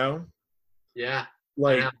 You know? Yeah.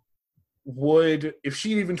 Like, if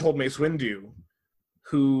she even told Mace Windu,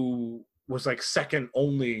 who was like second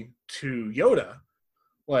only to Yoda,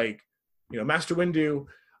 like, you know, Master Windu,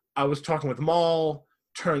 I was talking with Maul,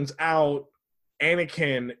 turns out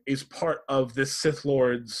Anakin is part of this Sith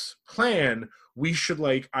Lord's plan. We should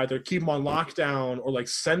like either keep him on lockdown or like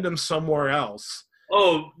send him somewhere else.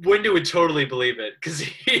 Oh, Windu would totally believe it because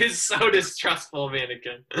he is so distrustful of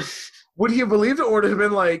Anakin. Would he have believed it, or would it have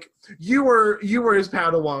been like, you were his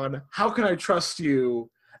Padawan? How can I trust you?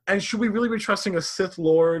 And should we really be trusting a Sith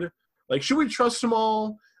Lord? Like, should we trust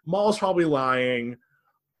Maul? Maul's probably lying.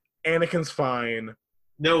 Anakin's fine.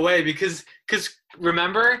 No way, because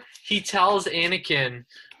remember, he tells Anakin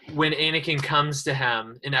when Anakin comes to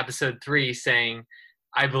him in Episode 3 saying,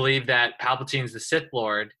 "I believe that Palpatine's the Sith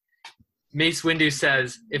Lord." Mace Windu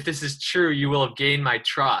says, "If this is true, you will have gained my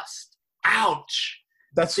trust." Ouch.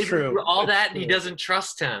 That's true. All That's that, true. And he doesn't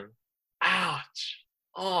trust him. Ouch.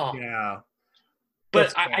 Oh. Yeah.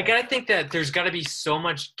 But I gotta think that there's gotta be so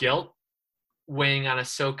much guilt weighing on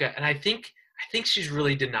Ahsoka, and I think she's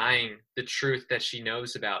really denying the truth that she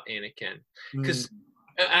knows about Anakin. Because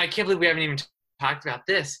I can't believe we haven't even talked about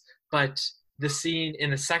this, but the scene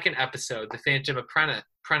in the second episode, The Phantom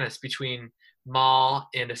Apprentice, between Maul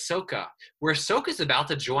and Ahsoka, where Ahsoka's about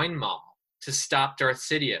to join Maul to stop Darth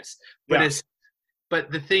Sidious. But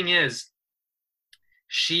the thing is,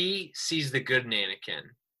 she sees the good in Anakin.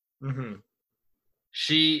 Mm-hmm.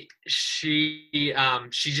 She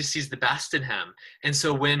just sees the best in him. And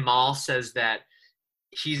so when Maul says that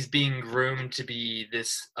he's being groomed to be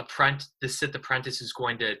this Sith apprentice who's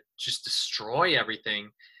going to just destroy everything,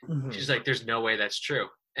 she's like, there's no way that's true.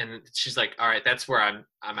 And she's like, all right, that's where I'm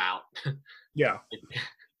out. Yeah.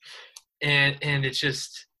 And it's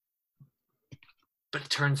just, but it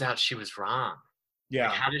turns out she was wrong. Yeah.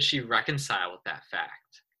 Like, how does she reconcile with that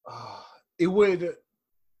fact? It would,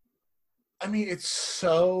 I mean, it's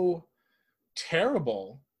so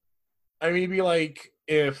terrible. I mean, it'd be like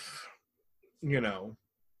if, you know,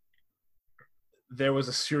 there was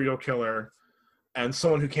a serial killer and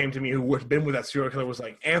someone who came to me who had been with that serial killer was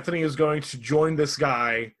like, Anthony is going to join this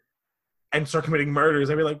guy and start committing murders.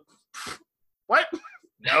 I'd be like, what?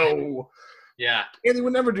 No. Yeah. Anthony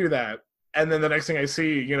would never do that. And then the next thing I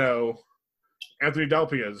see, you know, Anthony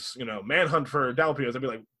Dalpiaz, you know, manhunt for Dalpiaz. I'd be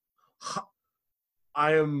like,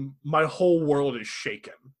 my whole world is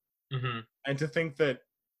shaken. Mm-hmm. And to think that,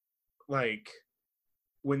 like,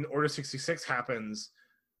 when Order 66 happens,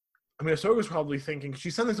 I mean, Ahsoka's probably thinking,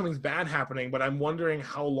 she's sensing something's bad happening, but I'm wondering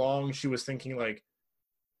how long she was thinking, like,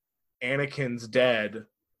 Anakin's dead.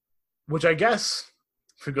 Which I guess,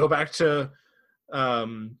 if we go back to A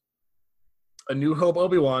New Hope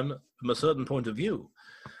Obi-Wan, from a certain point of view,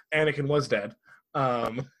 Anakin was dead.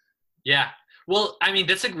 Yeah. Well, I mean,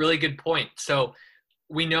 that's a really good point. So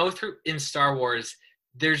we know in Star Wars,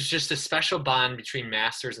 there's just a special bond between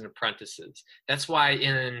masters and apprentices. That's why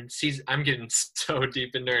in I'm getting so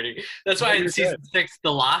deep and nerdy. That's why in season 6,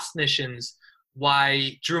 the Lost missions, do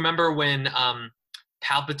you remember when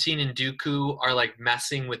Palpatine and Dooku are like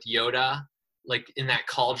messing with Yoda, like in that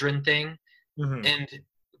cauldron thing? Mm-hmm. And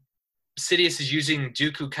Sidious is using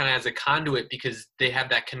Dooku kind of as a conduit because they have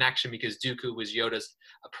that connection because Dooku was Yoda's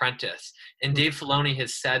apprentice. And Dave Filoni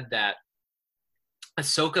has said that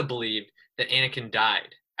Ahsoka believed that Anakin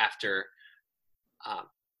died after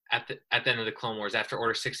at the end of the Clone Wars, after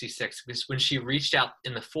Order 66, because when she reached out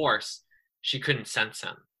in the Force, she couldn't sense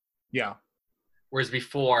him. Yeah. Whereas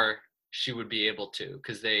before, she would be able to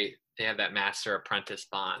because they have that master-apprentice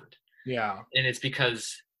bond. Yeah. And it's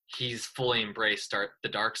because he's fully embraced the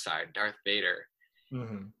dark side, Darth Vader.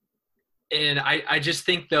 Mm-hmm. And I just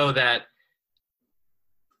think, though, that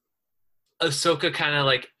Ahsoka kind of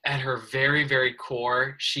like at her very, very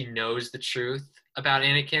core, she knows the truth about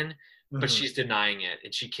Anakin, but she's denying it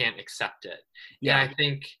and she can't accept it. Yeah. And I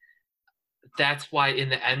think that's why in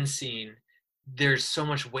the end scene, there's so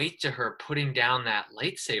much weight to her putting down that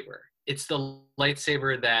lightsaber it's the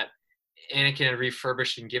lightsaber that Anakin had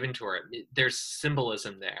refurbished and given to her. There's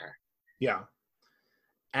symbolism there. Yeah.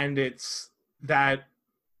 And it's that,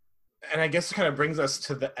 and I guess it kind of brings us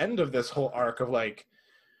to the end of this whole arc of like,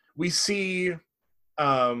 we see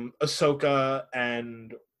Ahsoka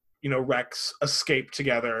and, Rex escape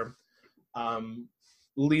together,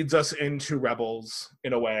 leads us into Rebels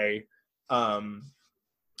in a way,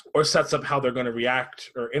 or sets up how they're going to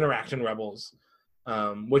react or interact in Rebels,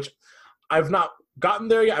 which I've not gotten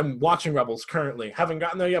there yet. I'm watching Rebels currently. Haven't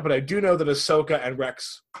gotten there yet, but I do know that Ahsoka and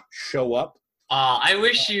Rex show up. I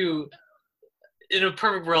wish you, in a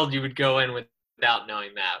perfect world, you would go in without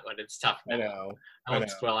knowing that, but it's tough now. I know. I won't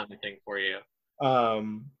spoil anything for you.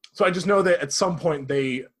 So I just know that at some point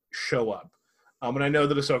they show up. And I know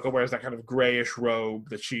that Ahsoka wears that kind of grayish robe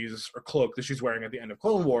or cloak that she's wearing at the end of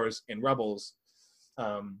Clone Wars in Rebels.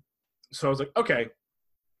 So I was like, okay,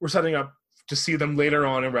 we're setting up to see them later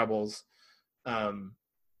on in Rebels.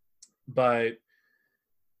 But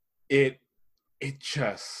it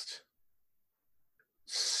just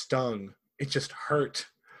stung. It just hurt.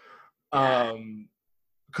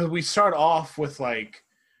 Because we start off with like,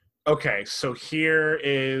 okay, so here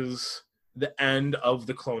is the end of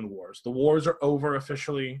the Clone Wars. The wars are over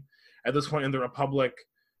officially. At this point in the Republic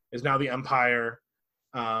is now the Empire.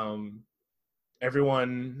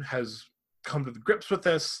 Everyone has come to the grips with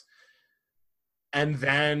this. And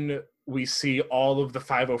then we see all of the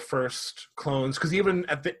 501st clones, because even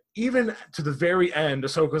to the very end,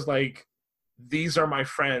 Ahsoka's like, these are my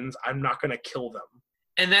friends, I'm not going to kill them.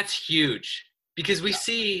 And that's huge, because we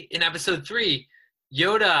see in episode 3,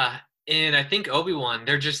 Yoda and I think Obi-Wan,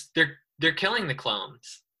 they're killing the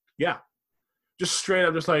clones. Yeah. Just straight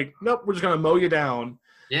up, just like, nope, we're just going to mow you down.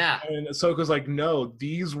 Yeah. And Ahsoka's like, no,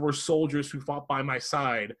 these were soldiers who fought by my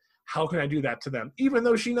side. How can I do that to them? Even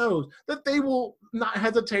though she knows that they will not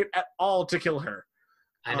hesitate at all to kill her.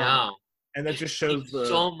 I know. And that just shows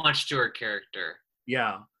so much to her character.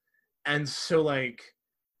 Yeah. And so, like,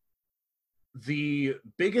 the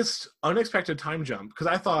biggest unexpected time jump, because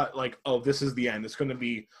I thought, like, oh, this is the end. It's going to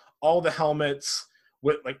be all the helmets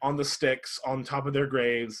with, like, on the sticks on top of their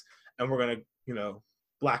graves, and we're going to,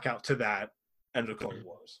 black out to that end of Clone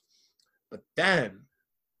Wars. But then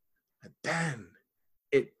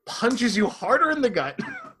it punches you harder in the gut,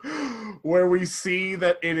 where we see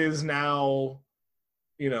that it is now,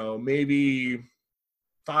 maybe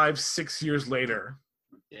 5-6 years later.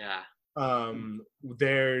 Yeah.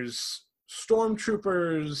 There's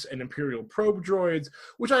stormtroopers and Imperial probe droids,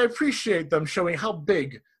 which I appreciate them showing how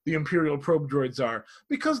big the Imperial probe droids are,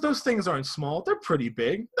 because those things aren't small. They're pretty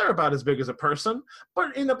big. They're about as big as a person.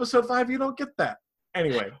 But in episode 5, you don't get that.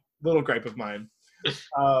 Anyway, little gripe of mine.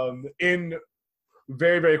 In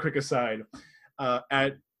very, very quick aside,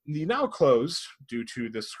 at the now closed, due to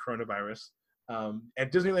this coronavirus,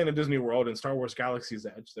 at Disneyland and Disney World and Star Wars Galaxy's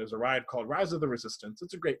Edge, there's a ride called Rise of the Resistance.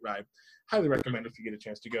 It's a great ride. Highly recommend if you get a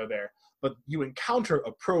chance to go there. But you encounter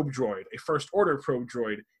a probe droid, a First Order probe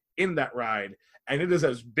droid, in that ride, and it is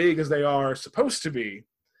as big as they are supposed to be,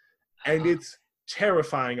 and it's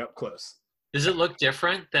terrifying up close. Does it look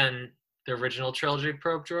different than the original trilogy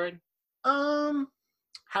probe droid?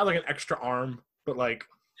 Had like an extra arm, but like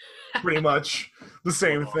pretty much the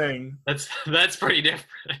same thing. That's pretty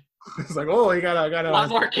different. It's like, oh, you got a lot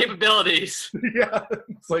more capabilities. Yeah,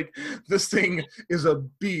 it's like this thing is a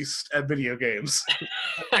beast at video games.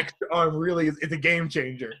 Extra arm really it's a game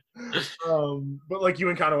changer. But like you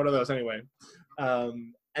encounter one of those anyway.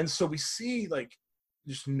 And so we see like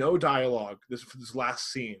just no dialogue for this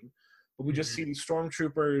last scene, but we just see these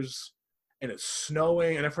stormtroopers, and it's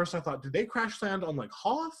snowing. And at first I thought, did they crash land on like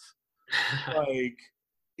Hoth? Like,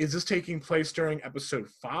 is this taking place during episode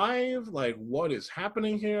 5? Like, what is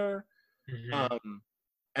happening here?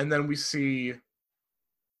 And then we see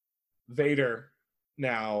Vader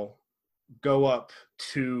now go up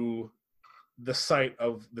to the site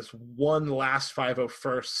of this one last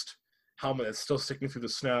 501st helmet that's still sticking through the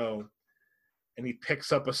snow, and he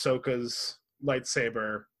picks up Ahsoka's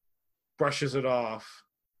lightsaber, brushes it off,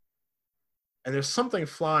 and there's something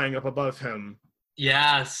flying up above him.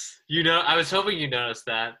 Yes. I was hoping you noticed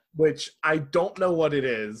that. Which I don't know what it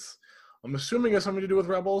is. I'm assuming it's something to do with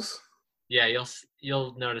Rebels. Yeah,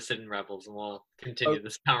 you'll notice it in Rebels, and we'll continue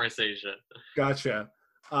this conversation. Gotcha.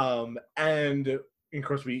 And of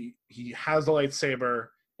course he has the lightsaber,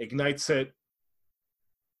 ignites it,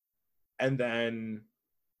 and then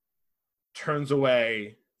turns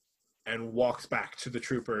away and walks back to the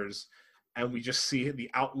troopers, and we just see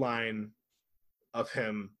the outline of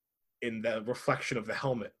him in the reflection of the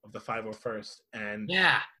helmet of the 501st. And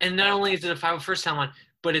yeah, and not only is it a 501st helmet,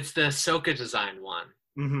 but it's the Ahsoka designed one.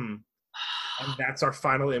 And that's our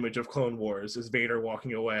final image of Clone Wars, is Vader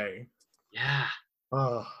walking away. Yeah.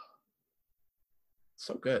 Oh,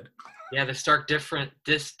 so good. Yeah, the stark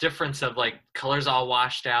difference of like colors all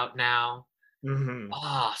washed out now. Mm-hmm.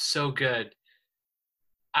 Oh, so good.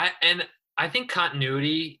 I think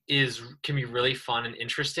continuity can be really fun and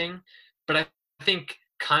interesting, but I think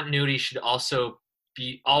continuity should also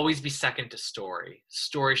always be second to story.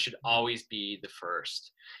 Story should always be the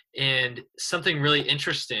first. And something really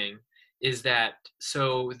interesting is that,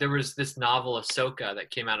 so there was this novel Ahsoka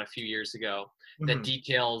that came out a few years ago that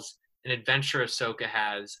details an adventure Ahsoka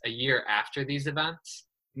has a year after these events.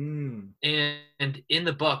 And in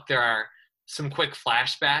the book, there are some quick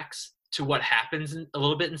flashbacks to what happens a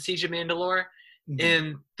little bit in Siege of Mandalore.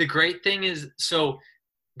 And the great thing is, so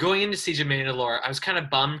going into Siege of Mandalore, I was kind of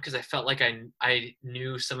bummed because I felt like I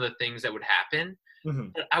knew some of the things that would happen.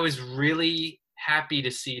 But I was really happy to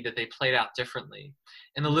see that they played out differently.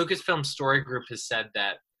 And the Lucasfilm Story Group has said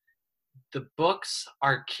that the books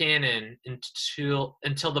are canon until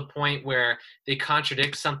the point where they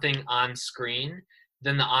contradict something on screen,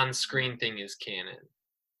 then the on-screen thing is canon.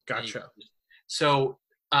 Gotcha. So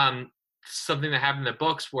something that happened in the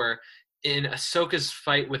books where in Ahsoka's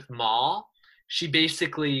fight with Maul, she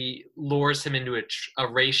basically lures him into a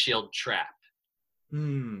ray shield trap. I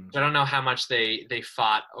don't know how much they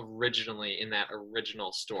fought originally in that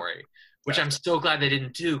original story, which I'm so glad they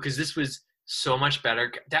didn't do, because this was so much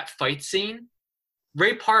better. That fight scene,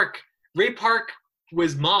 Ray Park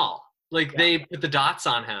was Maul. Like they put the dots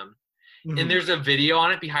on him. And there's a video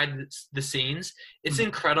on it behind the scenes. It's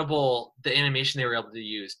incredible, the animation they were able to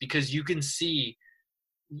use, because you can see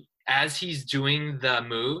as he's doing the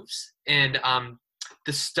moves, and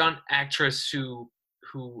the stunt actress who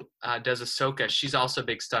does Ahsoka, she's also a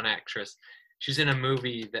big stunt actress. She's in a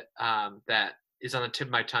movie that that is on the tip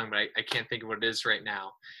of my tongue, but I can't think of what it is right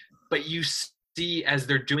now. But you see as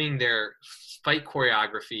they're doing their fight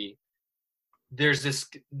choreography, there's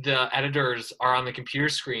the editors are on the computer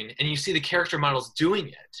screen, and you see the character models doing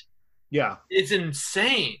it. Yeah. It's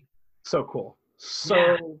insane. So cool.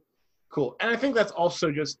 So cool. And I think that's also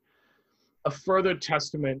just a further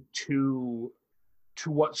testament to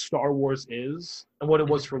what Star Wars is and what it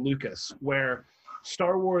was for Lucas, where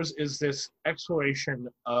Star Wars is this exploration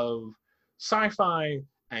of sci-fi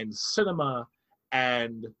and cinema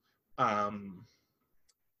and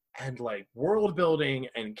like world building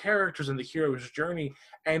and characters and the hero's journey,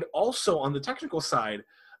 and also on the technical side,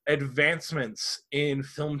 advancements in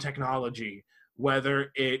film technology,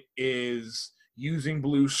 whether it is using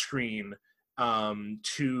blue screen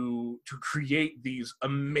to create these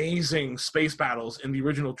amazing space battles in the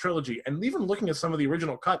original trilogy, and even looking at some of the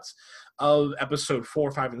original cuts of episode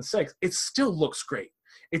 4, 5, and 6, it still looks great.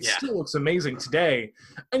 It still looks amazing today,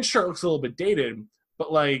 and sure, it looks a little bit dated,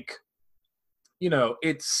 but like, you know,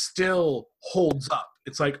 it still holds up.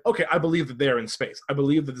 It's like, okay, I believe that they're in space. I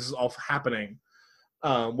believe that this is all happening,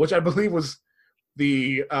 which I believe was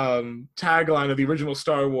the tagline of the original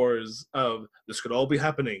Star Wars of "This could all be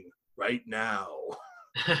happening right now."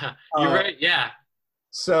 You're right, yeah.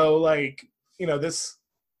 So, like, you know,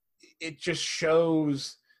 it just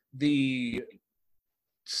shows the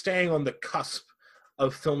staying on the cusp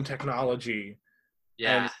of film technology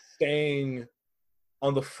and staying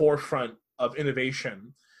on the forefront of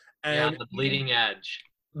innovation. And the bleeding edge.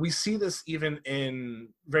 We see this even in,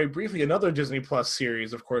 very briefly, another Disney Plus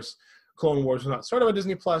series. Of course, Clone Wars was not started by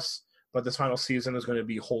Disney Plus, but this final season is going to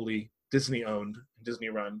be wholly Disney-owned,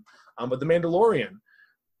 Disney-run. But The Mandalorian,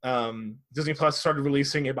 Disney Plus started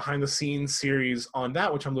releasing a behind-the-scenes series on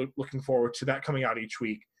that, which I'm looking forward to that coming out each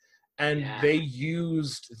week. And they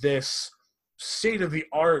used this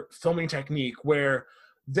state-of-the-art filming technique where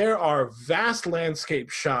there are vast landscape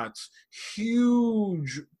shots,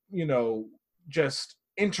 huge, you know, just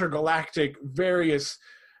intergalactic various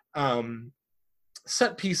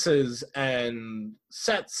set pieces and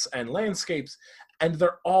sets and landscapes, and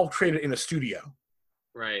they're all created in a studio.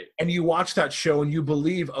 Right. And you watch that show and you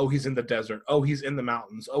believe, oh, he's in the desert. Oh, he's in the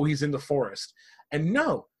mountains. Oh, he's in the forest. And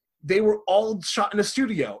no, they were all shot in a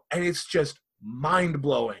studio. And it's just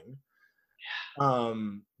mind-blowing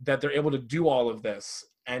that they're able to do all of this.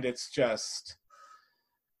 And it's just...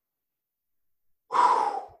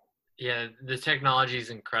 Yeah, the technology is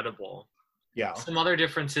incredible. Yeah. Some other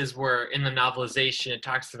differences were in the novelization, it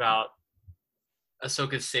talks about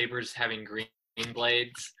Ahsoka's sabers having green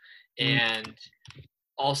blades. And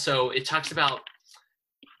also it talks about,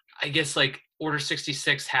 I guess, like Order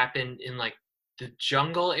 66 happened in like the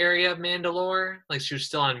jungle area of Mandalore. Like she was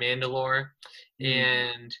still on Mandalore.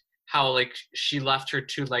 And how like she left her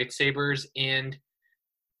 2 lightsabers, and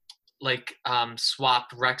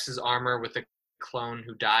swapped Rex's armor with a clone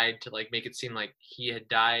who died to like make it seem like he had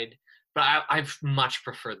died. But I've much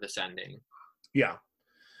preferred this ending. Yeah.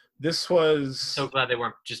 This was so glad they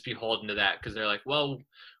weren't just beholden to that, because they're like, well,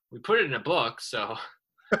 we put it in a book, so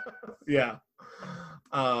yeah.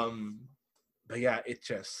 But yeah, it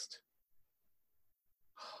just,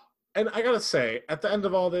 and I gotta say, at the end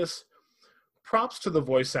of all this, props to the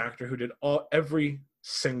voice actor who did every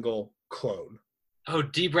single clone. Oh,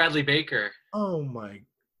 D. Bradley Baker. Oh my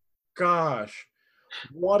gosh.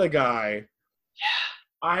 What a guy.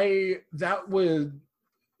 Yeah.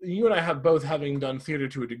 You and I have both, having done theater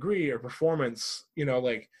to a degree or performance,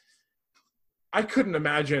 like, I couldn't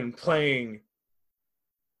imagine playing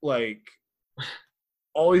like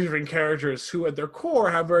all these different characters who at their core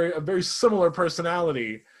have a very similar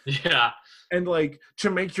personality. Yeah. And like, to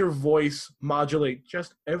make your voice modulate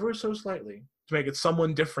just ever so slightly to make it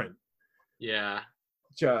someone different. Yeah.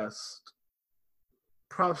 Just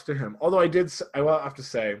props to him. Although I will have to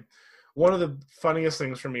say, one of the funniest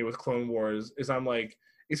things for me with Clone Wars is I'm like,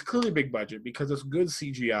 it's clearly big budget because it's good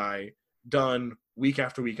CGI done week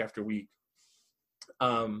after week after week.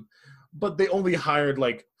 But they only hired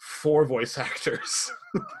like 4 voice actors.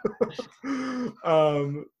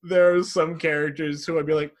 There's some characters who I'd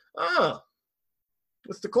be like,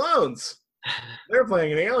 it's the clones. They're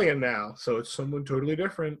playing an alien now, so it's someone totally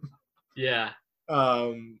different. Yeah.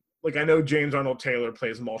 Like, I know James Arnold Taylor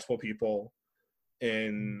plays multiple people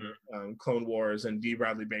in Clone Wars, and D.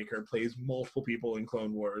 Bradley Baker plays multiple people in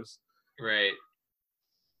Clone Wars. Right.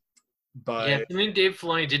 But yeah, something Dave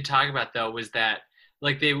Filoni did talk about, though, was that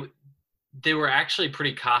like they were actually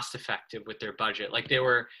pretty cost effective with their budget. Like, they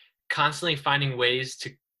were constantly finding ways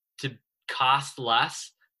to cost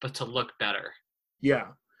less but to look better. Yeah.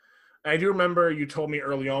 I do remember you told me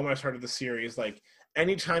early on when I started the series, like,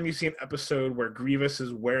 anytime you see an episode where Grievous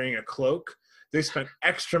is wearing a cloak, they spent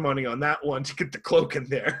extra money on that one to get the cloak in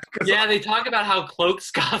there. Yeah, they talk about how cloaks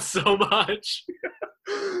cost so much.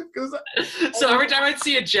 So every time I'd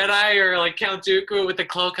see a Jedi or like Count Dooku with the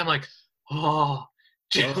cloak, I'm like, oh,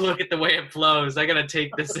 look at the way it flows. I gotta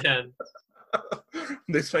take this in.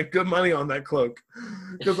 They spent good money on that cloak.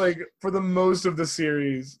 Because like, for the most of the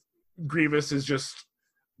series, Grievous is just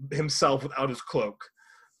himself without his cloak.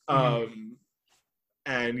 And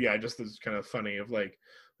yeah, just this kind of funny of like,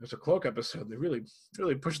 there's a cloak episode. They really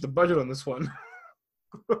pushed the budget on this one.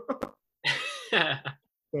 But yeah,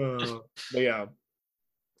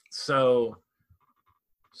 so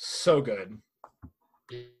good.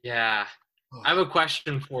 Yeah. I have a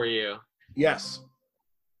question for you. Yes.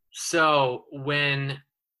 So when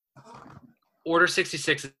Order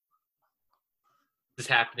 66 is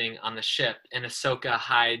happening on the ship and Ahsoka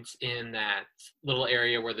hides in that little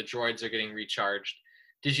area where the droids are getting recharged,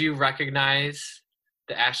 did you recognize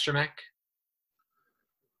the astromech?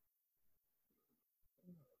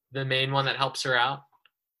 The main one that helps her out?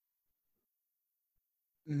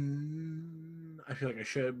 I feel like I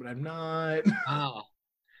should, but I'm not. Oh.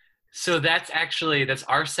 So that's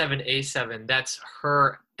R7A7.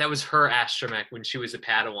 That was her astromech when she was a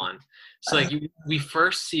Padawan. So like we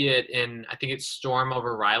first see it in, I think it's Storm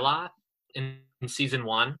over Ryloth in season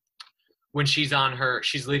 1, when she's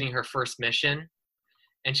leading her first mission,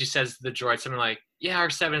 and she says to the droid something like, "Yeah,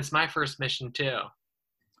 R7, it's my first mission too."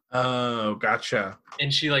 Oh, gotcha.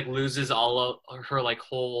 And she like loses all of her like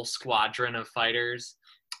whole squadron of fighters,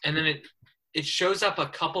 and then it shows up a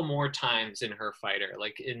couple more times in her fighter,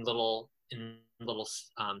 like in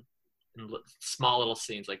small little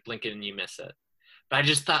scenes, like blink it and you miss it. But I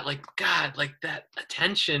just thought, like, God, like that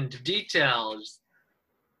attention to detail is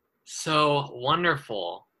so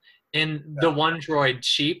wonderful. And the one droid,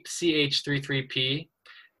 Cheap, CH-33P,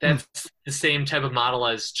 that's the same type of model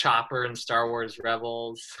as Chopper in Star Wars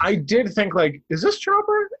Rebels. I did think, like, is this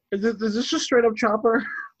Chopper? Is this just straight up Chopper?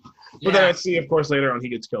 But then I see, of course, later on he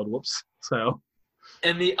gets killed. Whoops. So.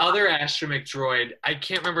 And the other astromech droid, I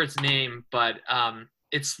can't remember its name, but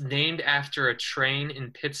it's named after a train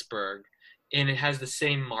in Pittsburgh, and it has the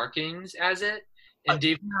same markings as it. And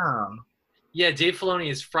Dave Filoni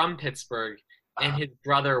is from Pittsburgh, and his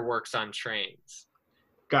brother works on trains.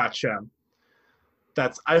 Gotcha.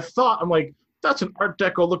 I'm like, that's an Art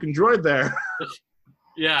Deco looking droid there.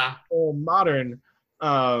 Yeah. Oh, modern.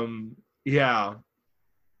 Yeah.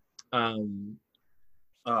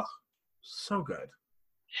 So good.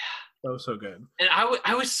 Yeah. So good. And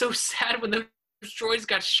I was so sad when those droids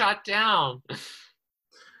got shot down.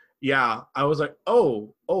 Yeah, I was like,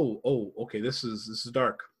 oh, okay, this is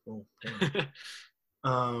dark. Oh,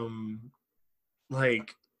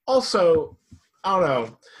 like, also, I don't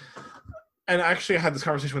know. And actually, I had this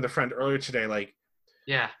conversation with a friend earlier today. Like,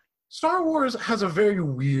 yeah, Star Wars has a very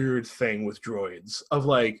weird thing with droids of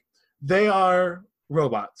like they are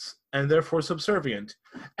robots and therefore subservient,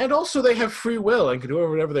 and also they have free will and can do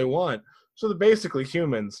whatever they want. So they're basically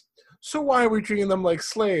humans. So why are we treating them like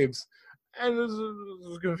slaves? And it's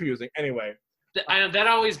confusing. Anyway, I know that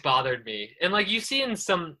always bothered me, and like you see in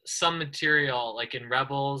some material, like in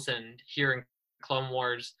Rebels and here in Clone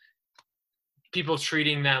Wars, people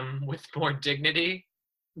treating them with more dignity.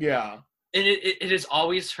 Yeah, and it has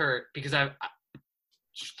always hurt because the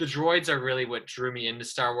droids are really what drew me into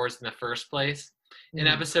Star Wars in the first place. In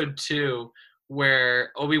Episode 2,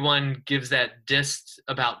 where Obi-Wan gives that diss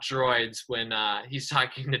about droids when he's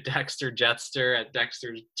talking to Dexter Jetster at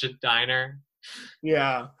Dexter's Diner.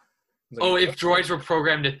 Yeah. Like, if droids were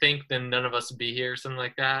programmed to think, then none of us would be here, something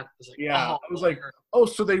like that. I was like,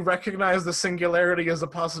 so they recognize the singularity as a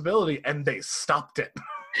possibility, and they stopped it.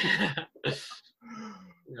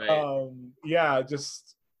 Right.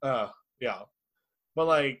 But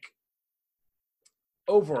like,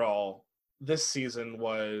 overall, this season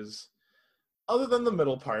was, other than the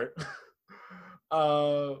middle part,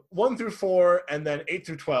 1 through 4 and then 8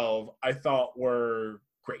 through 12, I thought were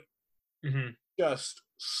great. Mm-hmm. Just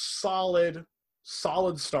solid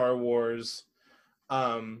Star Wars.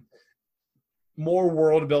 More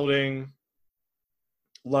world building.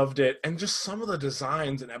 Loved it. And just some of the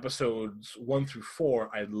designs in episodes 1 through 4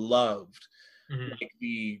 I loved. Mm-hmm. Like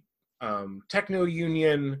the Techno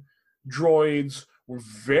Union droids were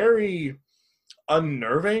very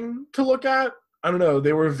unnerving to look at. I don't know.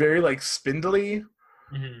 They were very like spindly,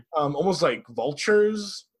 almost like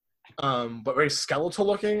vultures, but very skeletal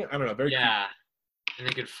looking. I don't know. Very cool. And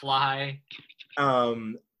they could fly.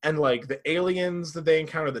 And like the aliens that they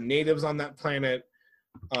encounter, the natives on that planet,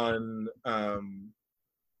 on I'm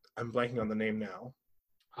blanking on the name now.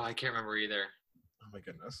 Oh, I can't remember either. Oh my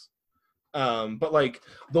goodness. But like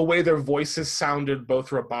the way their voices sounded,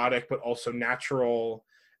 both robotic but also natural,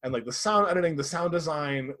 and like the sound editing, the sound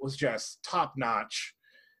design was just top notch.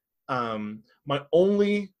 My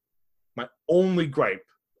only gripe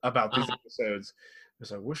about these episodes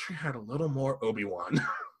is I wish we had a little more Obi-Wan.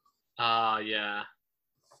 Yeah.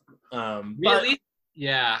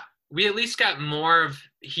 We at least got more of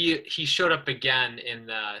he showed up again in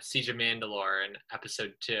the Siege of Mandalore in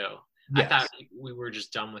Episode 2. Yes. I thought we were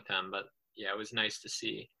just done with him, but yeah, it was nice to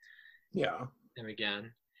see him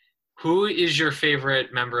again. Who is your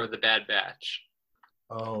favorite member of the Bad Batch?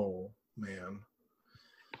 Oh, man.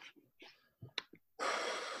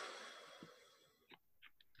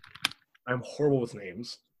 I'm horrible with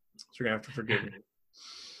names, so you're going to have to forgive me.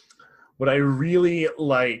 But I really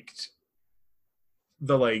liked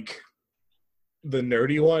the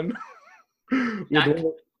nerdy one.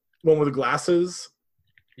 The one with the glasses.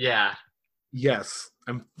 Yeah. Yes.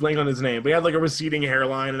 I'm blanking on his name. But he had like a receding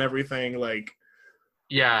hairline and everything. Like,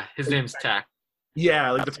 yeah, his name's Tech.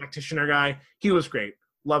 Yeah, like the practitioner guy. He was great.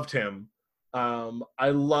 Loved him. I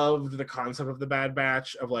loved the concept of the Bad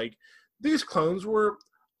Batch of like these clones were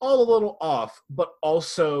all a little off, but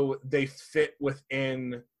also they fit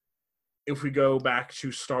within, if we go back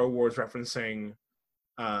to Star Wars referencing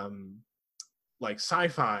like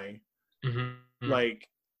sci-fi, like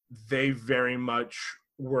they very much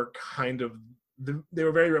were kind of they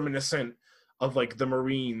were very reminiscent of like the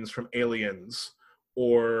Marines from Aliens,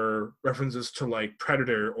 or references to like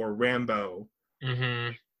Predator or Rambo,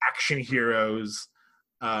 action heroes.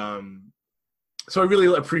 So I really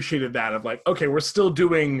appreciated that of like, okay, we're still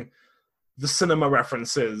doing the cinema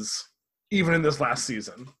references even in this last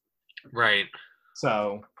season. Right.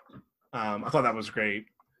 So I thought that was great.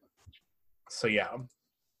 So yeah.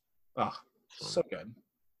 Oh, so good.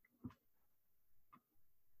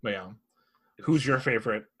 But yeah. Who's your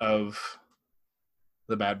favorite of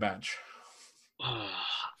the Bad Batch? I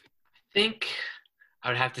think I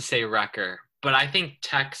would have to say Wrecker, but I think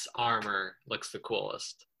Tech's armor looks the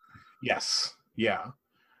coolest. Yes. Yeah.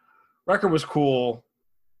 Wrecker was cool,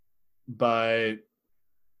 but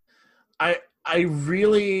I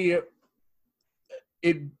really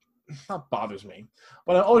it not bothers me,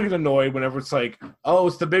 but I always get annoyed whenever it's like, oh,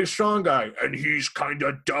 it's the big strong guy and he's kind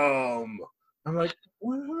of dumb. I'm like,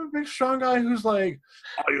 what a big strong guy who's like,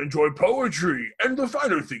 I enjoy poetry and the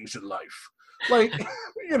finer things in life. Like,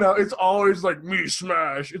 you know, it's always like me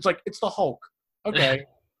smash. It's like, it's the Hulk. Okay,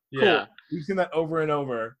 yeah. Cool. We've seen that over and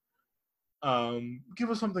over.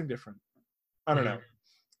 Give us something different. I don't know.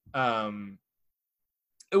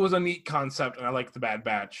 It was a neat concept, and I like the Bad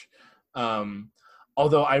Batch.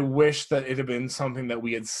 Although I wish that it had been something that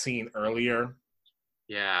we had seen earlier.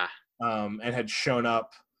 Yeah. And had shown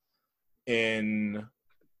up in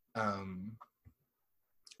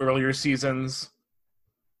earlier seasons.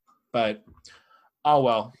 But oh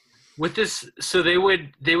well. With this, so they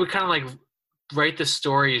would kind of like write the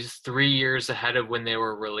stories 3 years ahead of when they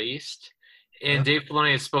were released. And Dave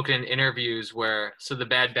Filoni has spoken in interviews where, so the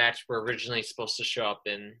Bad Batch were originally supposed to show up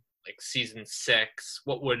in like season 6.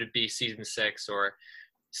 What would it be, season 6 or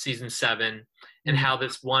season 7? And how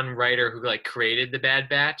this one writer who like created the Bad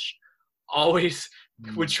Batch always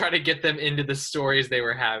would try to get them into the stories they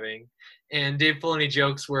were having. And Dave Filoni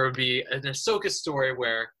jokes where it would be an Ahsoka story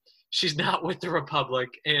where she's not with the Republic,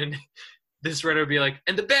 and this writer would be like,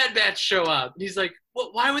 and the Bad Batch show up. And he's like,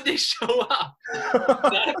 well, why would they show up? She's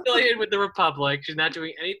not affiliated with the Republic. She's not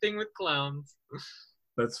doing anything with clones.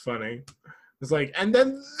 That's funny. It's like, and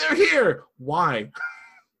then they're here. Why?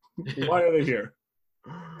 Why are they here?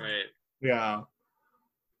 Right. Yeah.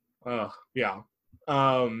 Yeah.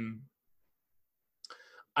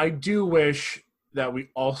 I do wish that we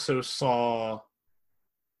also saw,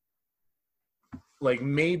 like,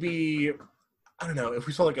 maybe, I don't know, if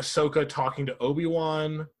we saw like Ahsoka talking to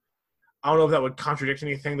Obi-Wan. I don't know if that would contradict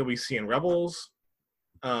anything that we see in Rebels.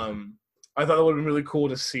 I thought that would have been really cool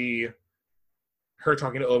to see her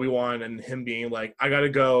talking to Obi-Wan and him being like, I gotta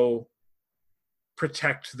go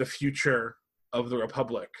protect the future of the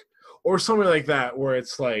Republic. Or something like that, where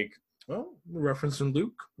it's like, well, we're referencing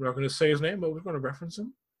Luke. We're not going to say his name, but we're going to reference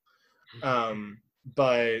him.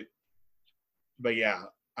 But yeah,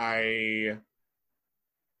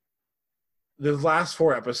 the last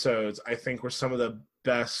 4 episodes, I think, were some of the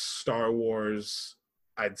best Star Wars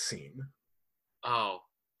I'd seen. Oh,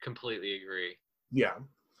 completely agree. Yeah.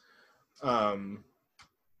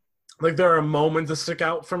 Like, there are moments that stick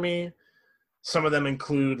out for me. Some of them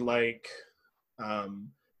include, like,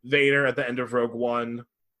 Vader at the end of Rogue One,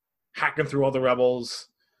 hacking through all the rebels.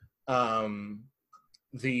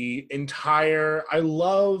 The entire, I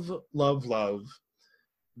love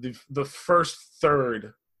the first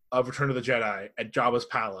third of Return of the Jedi at Jabba's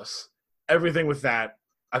palace. Everything with that,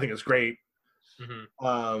 I think, is great.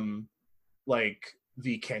 Mm-hmm. Like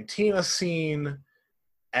the cantina scene,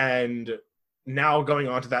 and now going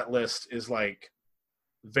on to that list is like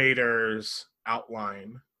Vader's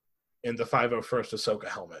outline in the 501st Ahsoka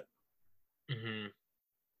helmet. Mm-hmm.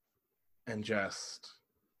 And just,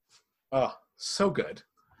 oh, so good.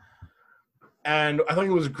 And I think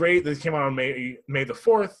it was great that it came out on May the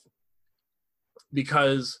 4th,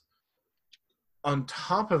 because on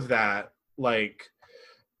top of that, like,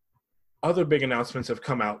 other big announcements have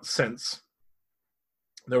come out since.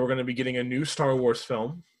 That we're going to be getting a new Star Wars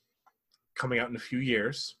film coming out in a few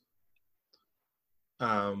years.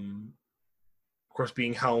 Of course,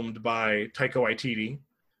 being helmed by Taika Waititi,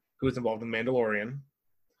 who is involved in Mandalorian.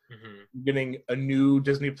 Mm-hmm. Getting a new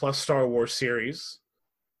Disney Plus Star Wars series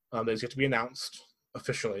that is yet to be announced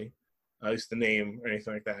officially, at least the name or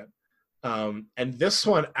anything like that. And this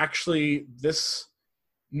one, actually, this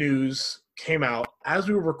news came out as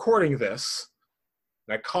we were recording this,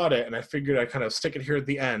 and I caught it, and I figured I'd kind of stick it here at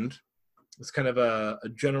the end. It's kind of a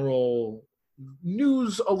general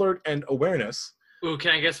news alert and awareness. Ooh,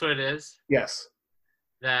 can I guess what it is? Yes.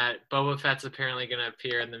 That Boba Fett's apparently going to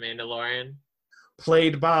appear in The Mandalorian.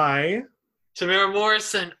 Played by Tamara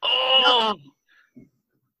Morrison. Oh!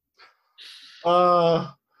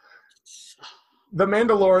 The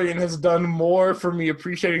Mandalorian has done more for me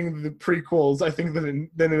appreciating the prequels, I think, than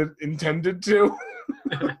it intended to.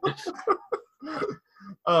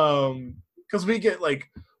 Because we get,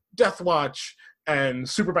 like, Death Watch and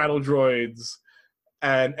Super Battle Droids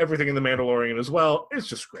and everything in The Mandalorian as well. It's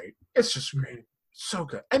just great. It's just great. So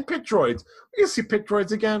good. And Pit Droids. We can see Pit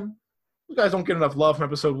Droids again. You guys don't get enough love from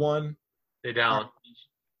episode 1. They don't.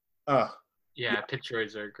 Yeah, Pit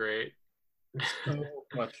Droids are great. So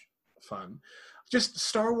much fun. Just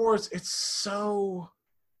Star Wars, it's so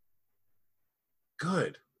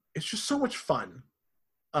good. It's just so much fun.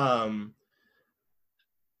 And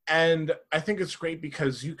I think it's great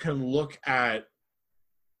because you can look at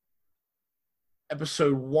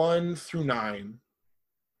episode 1 through 9,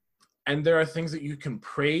 and there are things that you can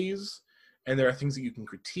praise, and there are things that you can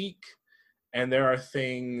critique, and there are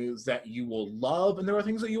things that you will love, and there are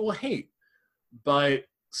things that you will hate. But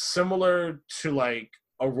similar to, like,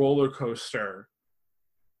 a roller coaster,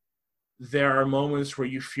 there are moments where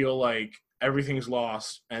you feel like everything's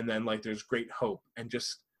lost, and then, like, there's great hope, and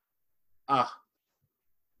just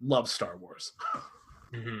love Star Wars.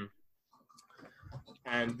 Mm-hmm.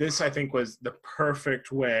 And this, I think, was the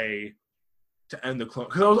perfect way to end the clone.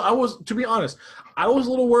 Because I was, to be honest, I was a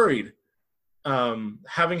little worried.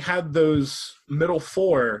 Having had those middle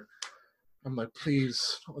 4, I'm like,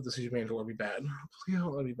 please don't let this Mandalore be bad. Please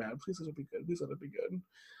don't let it be bad. Please let it be good. Please let it be good.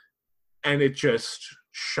 And it just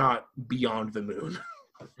shot beyond the moon.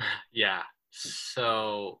 Yeah,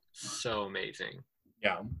 so amazing.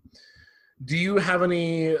 Yeah. Do you have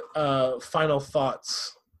any final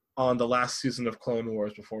thoughts on the last season of Clone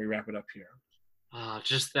Wars before we wrap it up here?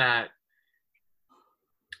 Just that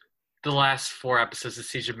the last 4 episodes of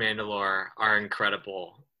Siege of Mandalore are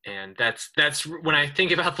incredible, and that's when I think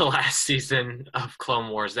about the last season of Clone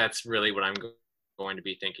Wars, that's really what I'm going to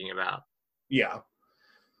be thinking about. Yeah.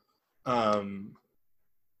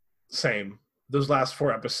 Same. Those last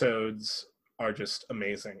 4 episodes are just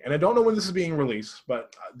amazing. And I don't know when this is being released,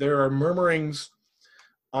 but there are murmurings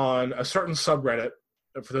on a certain subreddit,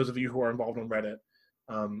 for those of you who are involved on Reddit,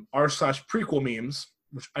 r/prequel memes,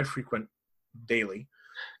 which I frequent daily.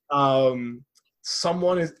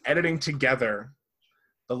 Someone is editing together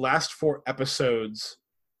the last 4 episodes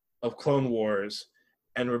of Clone Wars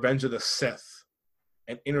and Revenge of the Sith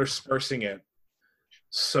and interspersing it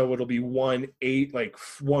so it'll be one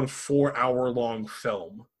 4-hour-long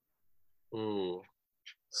film. Ooh.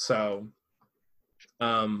 So,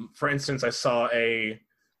 for instance, I saw a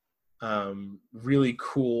really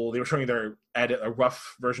cool. They were showing their edit, a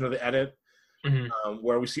rough version of the edit,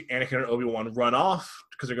 where we see Anakin and Obi-Wan run off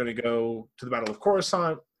because they're going to go to the Battle of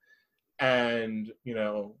Coruscant, and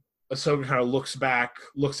Ahsoka kind of looks back,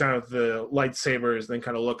 looks down at the lightsabers, then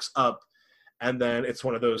kind of looks up, and then it's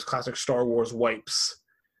one of those classic Star Wars wipes,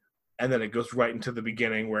 and then it goes right into the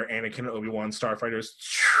beginning where Anakin and Obi-Wan starfighters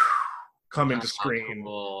come into screen.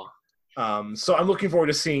 Cool. So I'm looking forward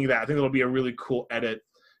to seeing that. I think it'll be a really cool edit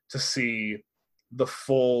to see the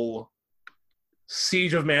full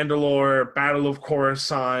Siege of Mandalore, Battle of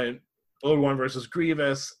Coruscant, Obi-Wan versus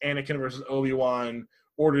Grievous, Anakin versus Obi-Wan,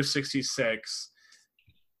 Order 66,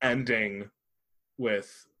 ending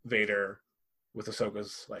with Vader with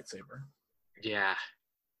Ahsoka's lightsaber. Yeah.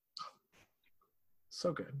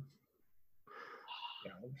 So good.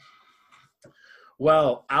 Yeah.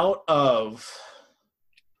 Well, out of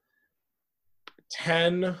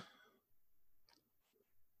 10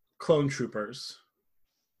 clone troopers,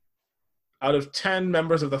 out of 10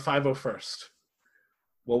 members of the 501st,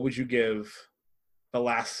 what would you give the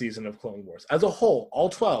last season of Clone Wars? As a whole, all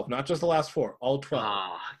 12, not just the last 4, all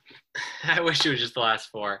 12. I wish it was just the last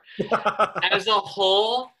 4. As a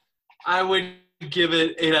whole, I would give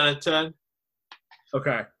it 8 out of 10.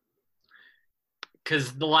 Okay.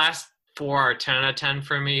 Because the last 4 are 10 out of 10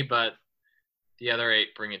 for me, but the other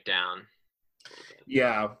 8 bring it down.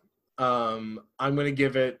 Yeah. I'm going to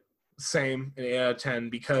give it same, an 8 out of 10,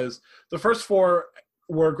 because the first 4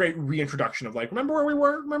 were a great reintroduction of, like, remember where we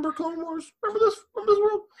were? Remember Clone Wars? Remember this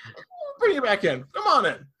world? Bring it back in. Come on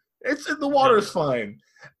in. The water's fine.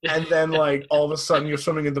 And then, like, all of a sudden you're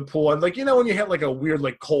swimming in the pool, and, like, when you hit, like, a weird,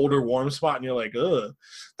 like, cold or warm spot, and you're like, ugh,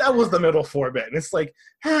 that was the middle 4 bit. And it's like,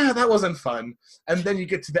 that wasn't fun. And then you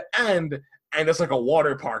get to the end, and it's like a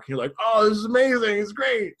water park. And you're like, oh, this is amazing. It's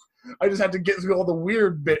great. I just had to get through all the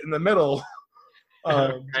weird bit in the middle.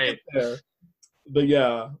 Right. But,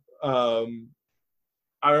 yeah.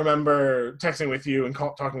 I remember texting with you and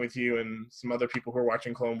talking with you and some other people who were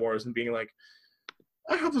watching Clone Wars and being like,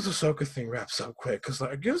 I hope this Ahsoka thing wraps up quick, because,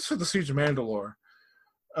 like, give us to the Siege of Mandalore.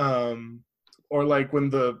 Or, like, when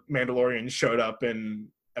the Mandalorians showed up in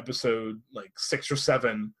episode, like, 6 or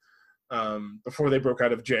 7, before they broke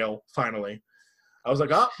out of jail, finally. I was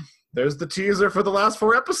like, there's the teaser for the last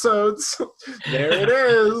 4 episodes. There it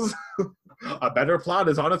is. A better plot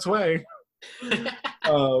is on its way.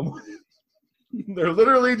 They're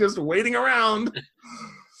literally just waiting around.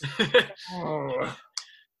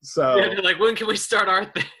 So yeah, they're like, when can we start our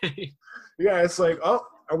thing? Yeah, it's like, are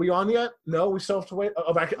we on yet? No, we still have to wait.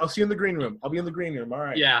 I'll see you in the green room. I'll be in the green room. All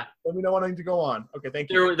right. Yeah. Let me know when I need to go on. Okay, thank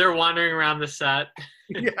you. They're wandering around the set.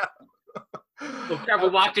 Yeah. Oh crap, we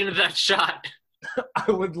walked into that shot. I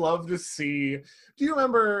would love to see. Do you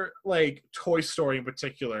remember, like, Toy Story in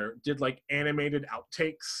particular did, like, animated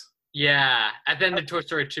outtakes? Yeah. At the end of Toy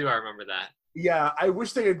Story 2, I remember that. Yeah, I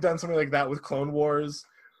wish they had done something like that with Clone Wars,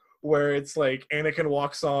 where it's like Anakin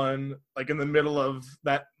walks on, like, in the middle of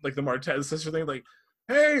that, like, the Martez sister thing, like,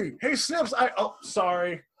 hey Snips,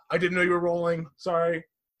 sorry, I didn't know you were rolling, sorry,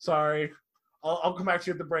 I'll come back to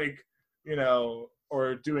you at the break,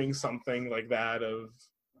 or doing something like that of,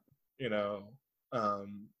 it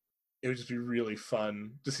would just be really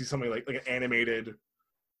fun to see something like an animated,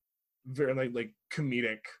 very like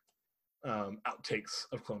comedic outtakes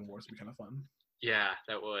of Clone Wars. Would be kind of fun. Yeah,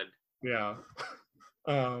 that would. Yeah.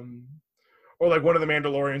 Or like one of the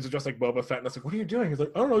Mandalorians is just like Boba Fett, and it's like, what are you doing? He's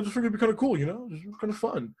like, I don't know, I just figured it'd be kind of cool, just kind of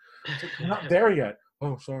fun. It's like, we're not there yet.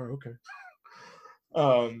 Oh, sorry, okay.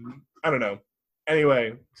 I don't know.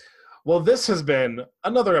 Anyway, well, this has been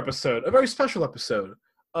another episode, a very special episode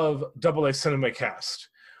of AA Cinema Cast.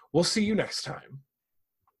 We'll see you next time.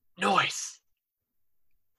 Noise.